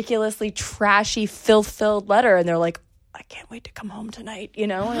ridiculously trashy, filth-filled letter, and they're like, I can't wait to come home tonight.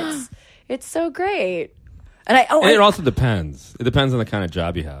 And it's so great. And it also depends. It depends on the kind of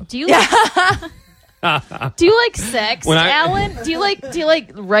job you have. Do you like sex, Alan? Do you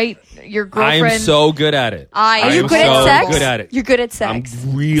like write your girlfriend? I am so good at it. Are you am good so at sex? Good at it. You're good at sex.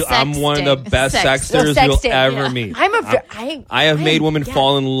 I'm one of the best sexters Sexting, you'll ever yeah. meet. I have made women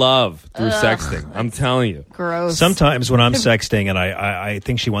fall in love through sexting. I'm telling you. Gross. Sometimes when I'm sexting and I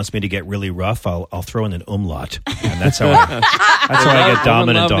think she wants me to get really rough, I'll throw in an umlaut, and that's how I get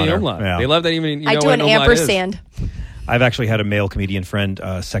dominant Women on her. love the umlaut. Yeah. They love that even. I do what an umlaut is. ampersand. I've actually had a male comedian friend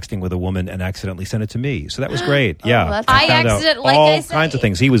sexting with a woman and accidentally sent it to me, so that was great. Yeah, that's I found out accident- like all I said- kinds of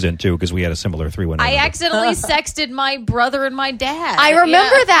things he was into because we had a similar 3-1. I accidentally sexted my brother and my dad. I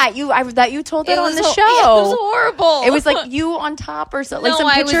remember Yeah. that you told that It on was the ho- show. It was horrible. It was like you on top or something. No, some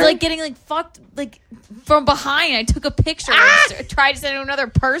I was picture? getting fucked from behind. I took a picture and tried to send it to another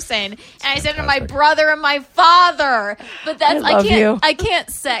person, and I sent it to my brother and my father. But that's I love you. I can't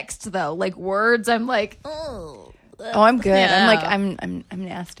sext though. Like words, I'm like, oh. Oh, I'm good. Yeah. I'm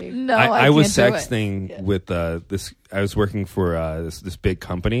nasty. No, I was can't do it. sexting with this. I was working for this big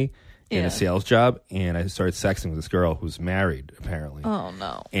company in Yeah. a sales job, and I started sexting with this girl who's married apparently. Oh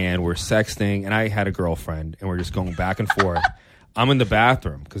no. And we're sexting, and I had a girlfriend, and we're just going back and forth. I'm in the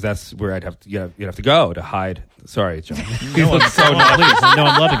bathroom because that's where you'd have to go to hide. Sorry, John. No,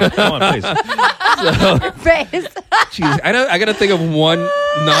 I'm loving it. Go on, please. Face. Jeez, I got to think of one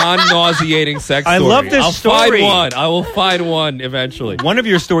non-nauseating sex story. I love this I'll story. Find one. I will find one eventually. One of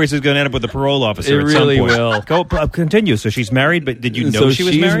your stories is going to end up with the parole officer. It at some really point. will. Go continue. So she's married, but did you know So she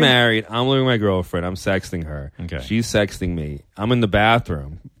was she's married? I'm living with my girlfriend. I'm sexting her. Okay. She's sexting me. I'm in the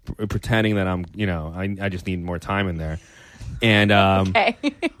bathroom pretending that I'm, I just need more time in there. And Okay.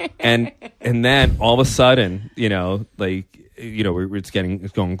 and then all of a sudden, it's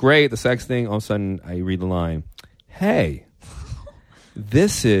going great, the sex thing. All of a sudden, I read the line, "Hey,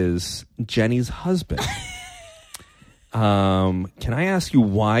 this is Jenny's husband. Can I ask you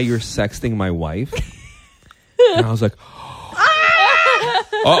why you're sexting my wife?" And I was like,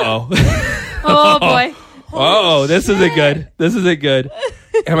 "Uh-oh." Oh boy. Oh, this isn't good. This isn't good.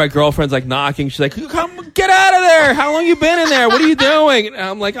 And my girlfriend's knocking. She's like, "Come, get out of there! How long you been in there? What are you doing?" And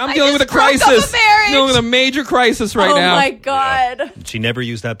I'm like, "I'm dealing with a just broke up crisis. a marriage." Dealing with a major crisis right now." Oh my God. She never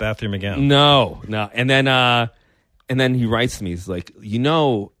used that bathroom again. No. And then he writes to me. He's like, I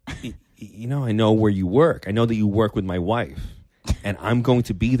know where you work. I know that you work with my wife, and I'm going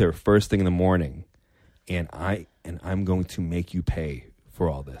to be there first thing in the morning and I'm going to make you pay for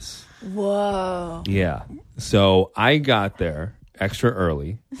all this. Whoa. Yeah. So I got there extra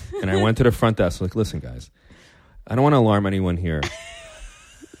early, and I went to the front desk. Like, listen, guys, I don't want to alarm anyone here.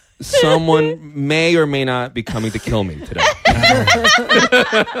 Someone may or may not be coming to kill me today.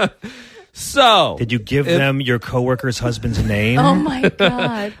 So, did you give them your coworker's husband's name? Oh my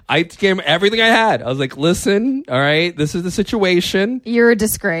God. I gave him everything I had. I was like, listen, all right, this is the situation. You're a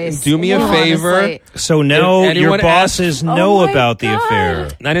disgrace. Do me a favor. Honestly. So now If your anyone bosses know Oh my about the God.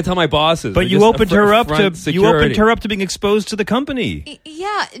 affair. And I didn't tell my bosses. But They're you just opened her up front to security. being exposed to the company. Yeah.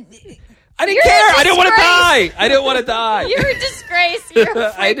 I didn't You're care. a I didn't want to disgrace. die. I didn't want to die. You're a disgrace. You're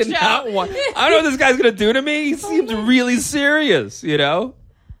a I did freak not show. want. I don't know what this guy's gonna do to me. He seems really serious. You know.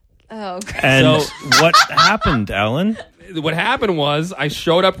 Oh, God. And So- what happened, Alan? What happened was I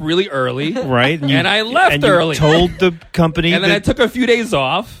showed up really early, Right? And I left and you early. told the company and then I that took a few days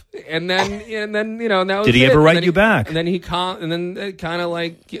off, and then you know that was Did he it. ever And write then you back? And then it kind of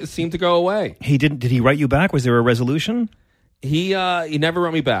like seemed to go away. he didn't. Did he write you back? Was there a resolution? He never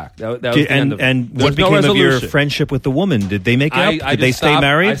wrote me back. That was the end of it. And There what was no became of your resolution. friendship with the woman? Did they make it up? I Did they just stay stopped-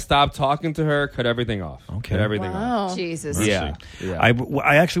 married? I stopped talking to her, cut everything off. Okay. Cut everything off. Wow. Jesus. Yeah. Yeah.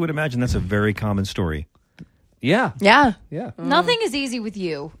 I actually would imagine that's a very common story. Yeah. Yeah. Yeah. Nothing is easy with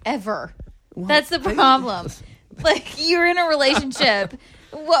you, ever. That's the problem. Like, you're in a relationship.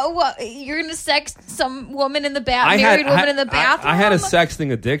 What? You're going to sex some woman in the married woman in the bathroom? I had a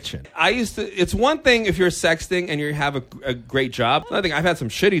sexting addiction. I used to. It's one thing if you're sexting and you have a great job. Another thing, I've had some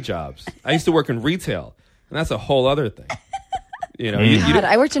shitty jobs. I used to work in retail, and that's a whole other thing. You know, God,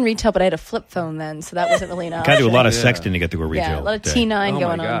 I worked in retail, but I had a flip phone then, so that wasn't really an Got option. to do a lot of Yeah. sexting to get through a retail. Yeah, a lot of day. T9 oh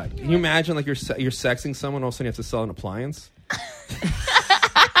going my on. god! Can you imagine like you're sexting someone, all of a sudden you have to sell an appliance?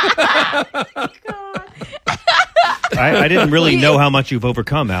 I didn't really know how much you've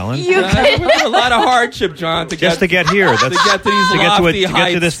overcome, Alan. A lot of hardship, John, Just to get here. That's, to get to these to get to lofty to get to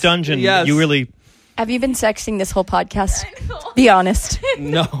heights. this dungeon. Yes. You really. Have you been sexting this whole podcast? Be honest.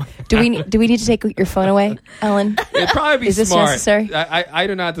 No. Do we need to take your phone away, Ellen? It'd probably be Is this smart. necessary? I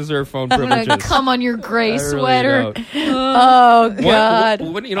do not deserve phone I'm going privileges. to come on your gray I really sweater. don't. Oh God.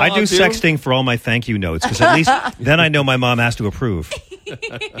 What, you know I what do I'll sexting for all my thank you notes because at least then I know my mom has to approve.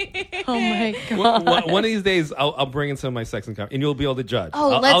 Oh my God. One of these days, I'll bring in some of my sexting, and you'll be able to judge.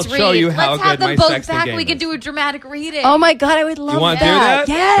 Oh, I'll let's read. show you how let's have good them my both sexting back. game We can is. do a dramatic reading. Oh my God, I would love wanna do that. that?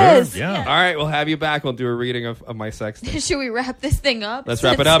 Yes. Sure, yeah. All right, we'll have you back. We'll do a reading of my sexting. Should we wrap this thing up? Let's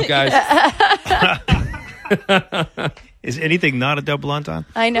wrap it up, guys. Is anything not a double entendre?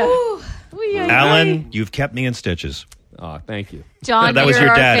 I know. Alan, you've kept me in stitches. Oh, thank you. John, That was you're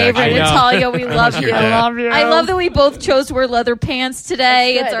your our dad, favorite. actually. I know. Natalia, we love was you. your dad. I love that we both chose to wear leather pants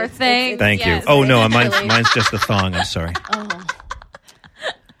today. That's It's good. our It's- thing. Thank Yes. you. Oh no, Really? mine's just the thong. I'm sorry.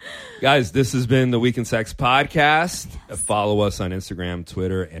 Guys, this has been the Week in Sex podcast. Follow us on Instagram,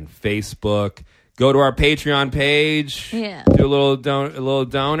 Twitter, and Facebook. Go to our Patreon page. Yeah. Do a little donor. A little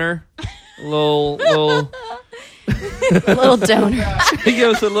Little donor. give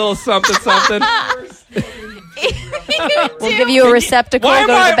us a little something. We'll give you a receptacle. Go to the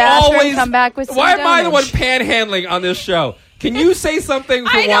bathroom. Come back with some Why am I the one donors. panhandling on this show? Can you say something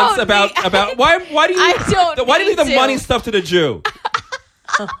for I once don't about why do you I don't why do you leave the need to. money stuff to the Jew?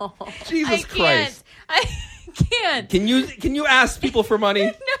 Jesus I Christ! can't. I can't. Can you ask people for money?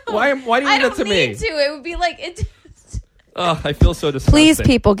 No. Why do you I leave that don't to me? need to. It would be like it. Oh, I feel so disgusting. Please,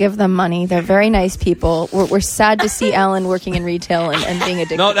 people, give them money. They're very nice people. We're sad to see Alan working in retail and being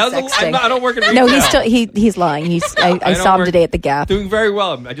addicted No, to that was sexting. I don't work in retail. No, he's lying. I don't saw him work- today at the Gap. Doing very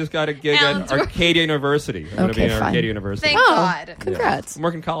well. I just got a gig at Alan's work- Arcadia University. I'm going to be Okay, in fine. Arcadia University. Thank Oh, God. congrats. I'm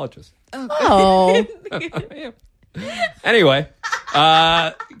working colleges. Oh, Anyway,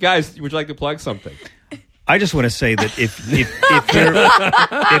 guys, would you like to plug something? I just want to say that if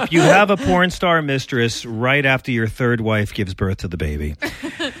you have a porn star mistress right after your third wife gives birth to the baby,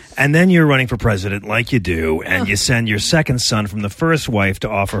 and then you're running for president like you do, and you send your second son from the first wife to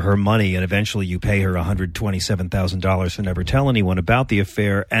offer her money, and eventually you pay her $127,000 to never tell anyone about the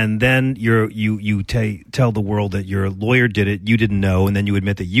affair, and then you tell the world that your lawyer did it, you didn't know, and then you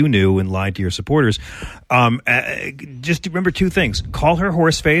admit that you knew and lied to your supporters. Just remember two things: call her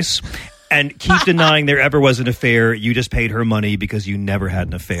horseface. And keep denying there ever was an affair. You just paid her money because you never had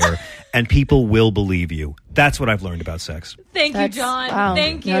an affair. And people will believe you. That's what I've learned about sex. Thank That's- you, John. wow.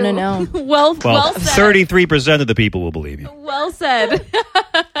 Thank you. No. well said. 33% of the people will believe you. Well said.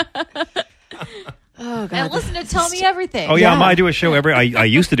 oh God. And listen to Tell Me Everything. Oh yeah, Yeah. I do a show I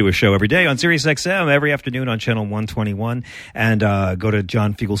used to do a show every day on Sirius XM every afternoon on channel 121, and go to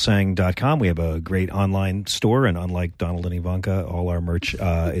johnfugelsang.com. We have a great online store, and unlike Donald and Ivanka, all our merch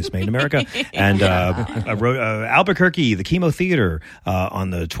is made in America. And Albuquerque, the Chemo Theater, on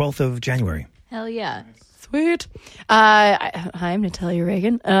the 12th of January. Hell yeah. Sweet. Hi, I'm Natalia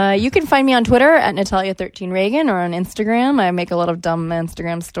Reagan. You can find me on Twitter at Natalia13Reagan or on Instagram. I make a lot of dumb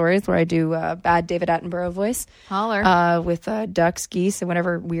Instagram stories where I do bad David Attenborough voice. Holler. With ducks, geese, and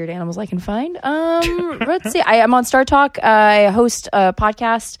whatever weird animals I can find. Let's see. I'm on Star Talk. I host a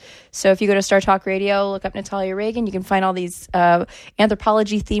podcast. So if you go to Star Talk Radio, look up Natalia Reagan. You can find all these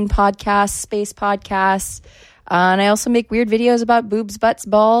anthropology-themed podcasts, space podcasts. And I also make weird videos about boobs, butts,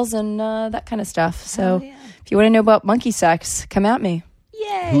 balls, and that kind of stuff. So if you want to know about monkey sex, come at me.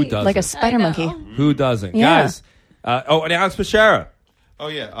 Yay. Who doesn't? Like a spider monkey. Who doesn't? Yeah. Guys. And Alex Bashara. Oh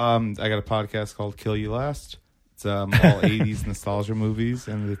yeah, I got a podcast called Kill You Last. It's all 80s nostalgia movies,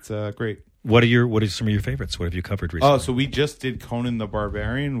 and it's great. What are some of your favorites? What have you covered recently? Oh, so we just did Conan the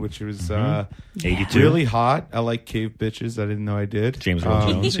Barbarian, which was 82. really hot. I like cave bitches. I didn't know I did. James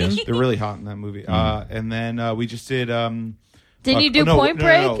Earl Jones, yes. They're really hot in that movie. And then we just did... Didn't you do Point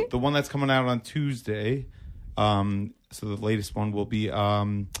Break? No. The one that's coming out on Tuesday. So the latest one will be... I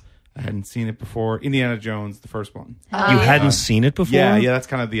hadn't seen it before. Indiana Jones, the first one. You hadn't seen it before? Yeah, that's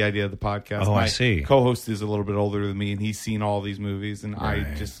kind of the idea of the podcast. Oh, My I see. co-host is a little bit older than me, and he's seen all these movies, and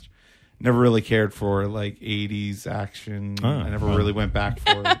I just never really cared for like 80s action. I never really went back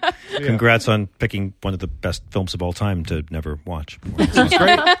for it. So, yeah. Congrats on picking one of the best films of all time to never watch. It's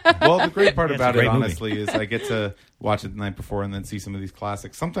great. Well, the great part about a it, great movie. honestly, is I get to watch it the night before and then see some of these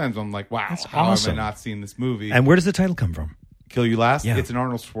classics. Sometimes I'm like, wow, That's how awesome. have I not seen this movie? And where does the title come from? Kill You Last? Yeah. It's an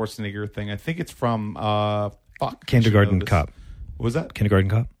Arnold Schwarzenegger thing. I think it's from Kindergarten Cop. Cop. What was that? Kindergarten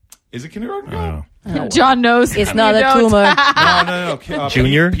Cop? Is it Kindergarten I don't Cop? know. John knows. It's not a You don't. tumor. No.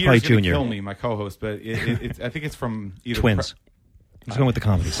 Junior? Peter's Probably gonna Junior. kill me, my co-host, but I think it's from either Twins. He's going with the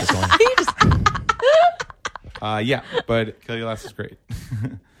comedies. That's all. yeah, but Kill You Last is great.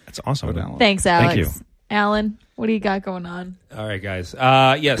 That's awesome. Go down. Thanks, Alex. Thank you. Alan, what do you got going on? All right, guys.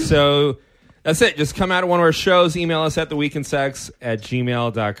 So that's it. Just come out to one of our shows. Email us at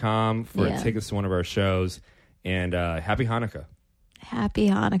theweekendsex@gmail.com for tickets to one of our shows. And happy Hanukkah. Happy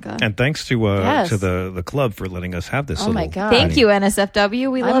Hanukkah. And thanks to Yes. the club for letting us have this. Oh, my little God. Thank you, NSFW.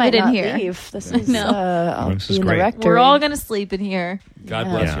 We I love might it in not here. leave. This is, know. I'll This be is in the great. rectory. We're all going to sleep in here. God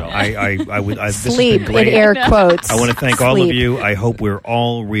bless y'all. I would. This has sleep been in great. air quotes. I want to thank all of Sleep. you. I hope we're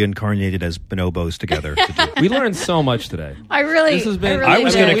all reincarnated as bonobos together. We learned so much today. I really, This has been- I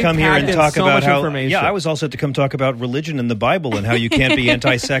was going to We come here packed and in talk so about much how. information. Yeah, I was also to come talk about religion and the Bible and how you can't be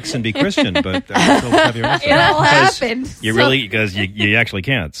anti-sex and be Christian, but I still have your answer. It all 'Cause happened. You really because you actually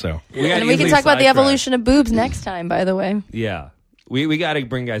can't. So And we can talk about the evolution of boobs next time, by the way. Yeah. We got to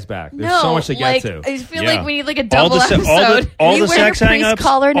bring guys back. There's No, so much to like, get to. I feel Yeah. like we need like a all double the se- episode. all You the wear sex your priest hang-ups,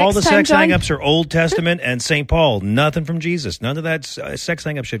 collar all next the time, sex John? hang-ups are Old Testament and St. Paul. Nothing from Jesus. None of that sex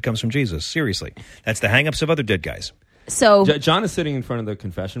hang-up shit comes from Jesus. Seriously, that's the hang-ups of other dead guys. So John is sitting in front of the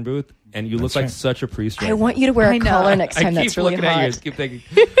confession booth, and you look like such a priest. Right I want you to wear I a know. collar next I time. keep That's really looking at you. I hot. just keep thinking,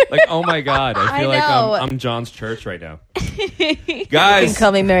 like, oh my God, I feel I like know. I'm John's church right now. You can Guys,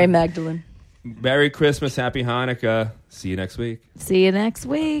 call me Mary Magdalene. Merry Christmas, Happy Hanukkah. See you next week. see you next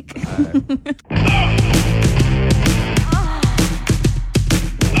week. Bye.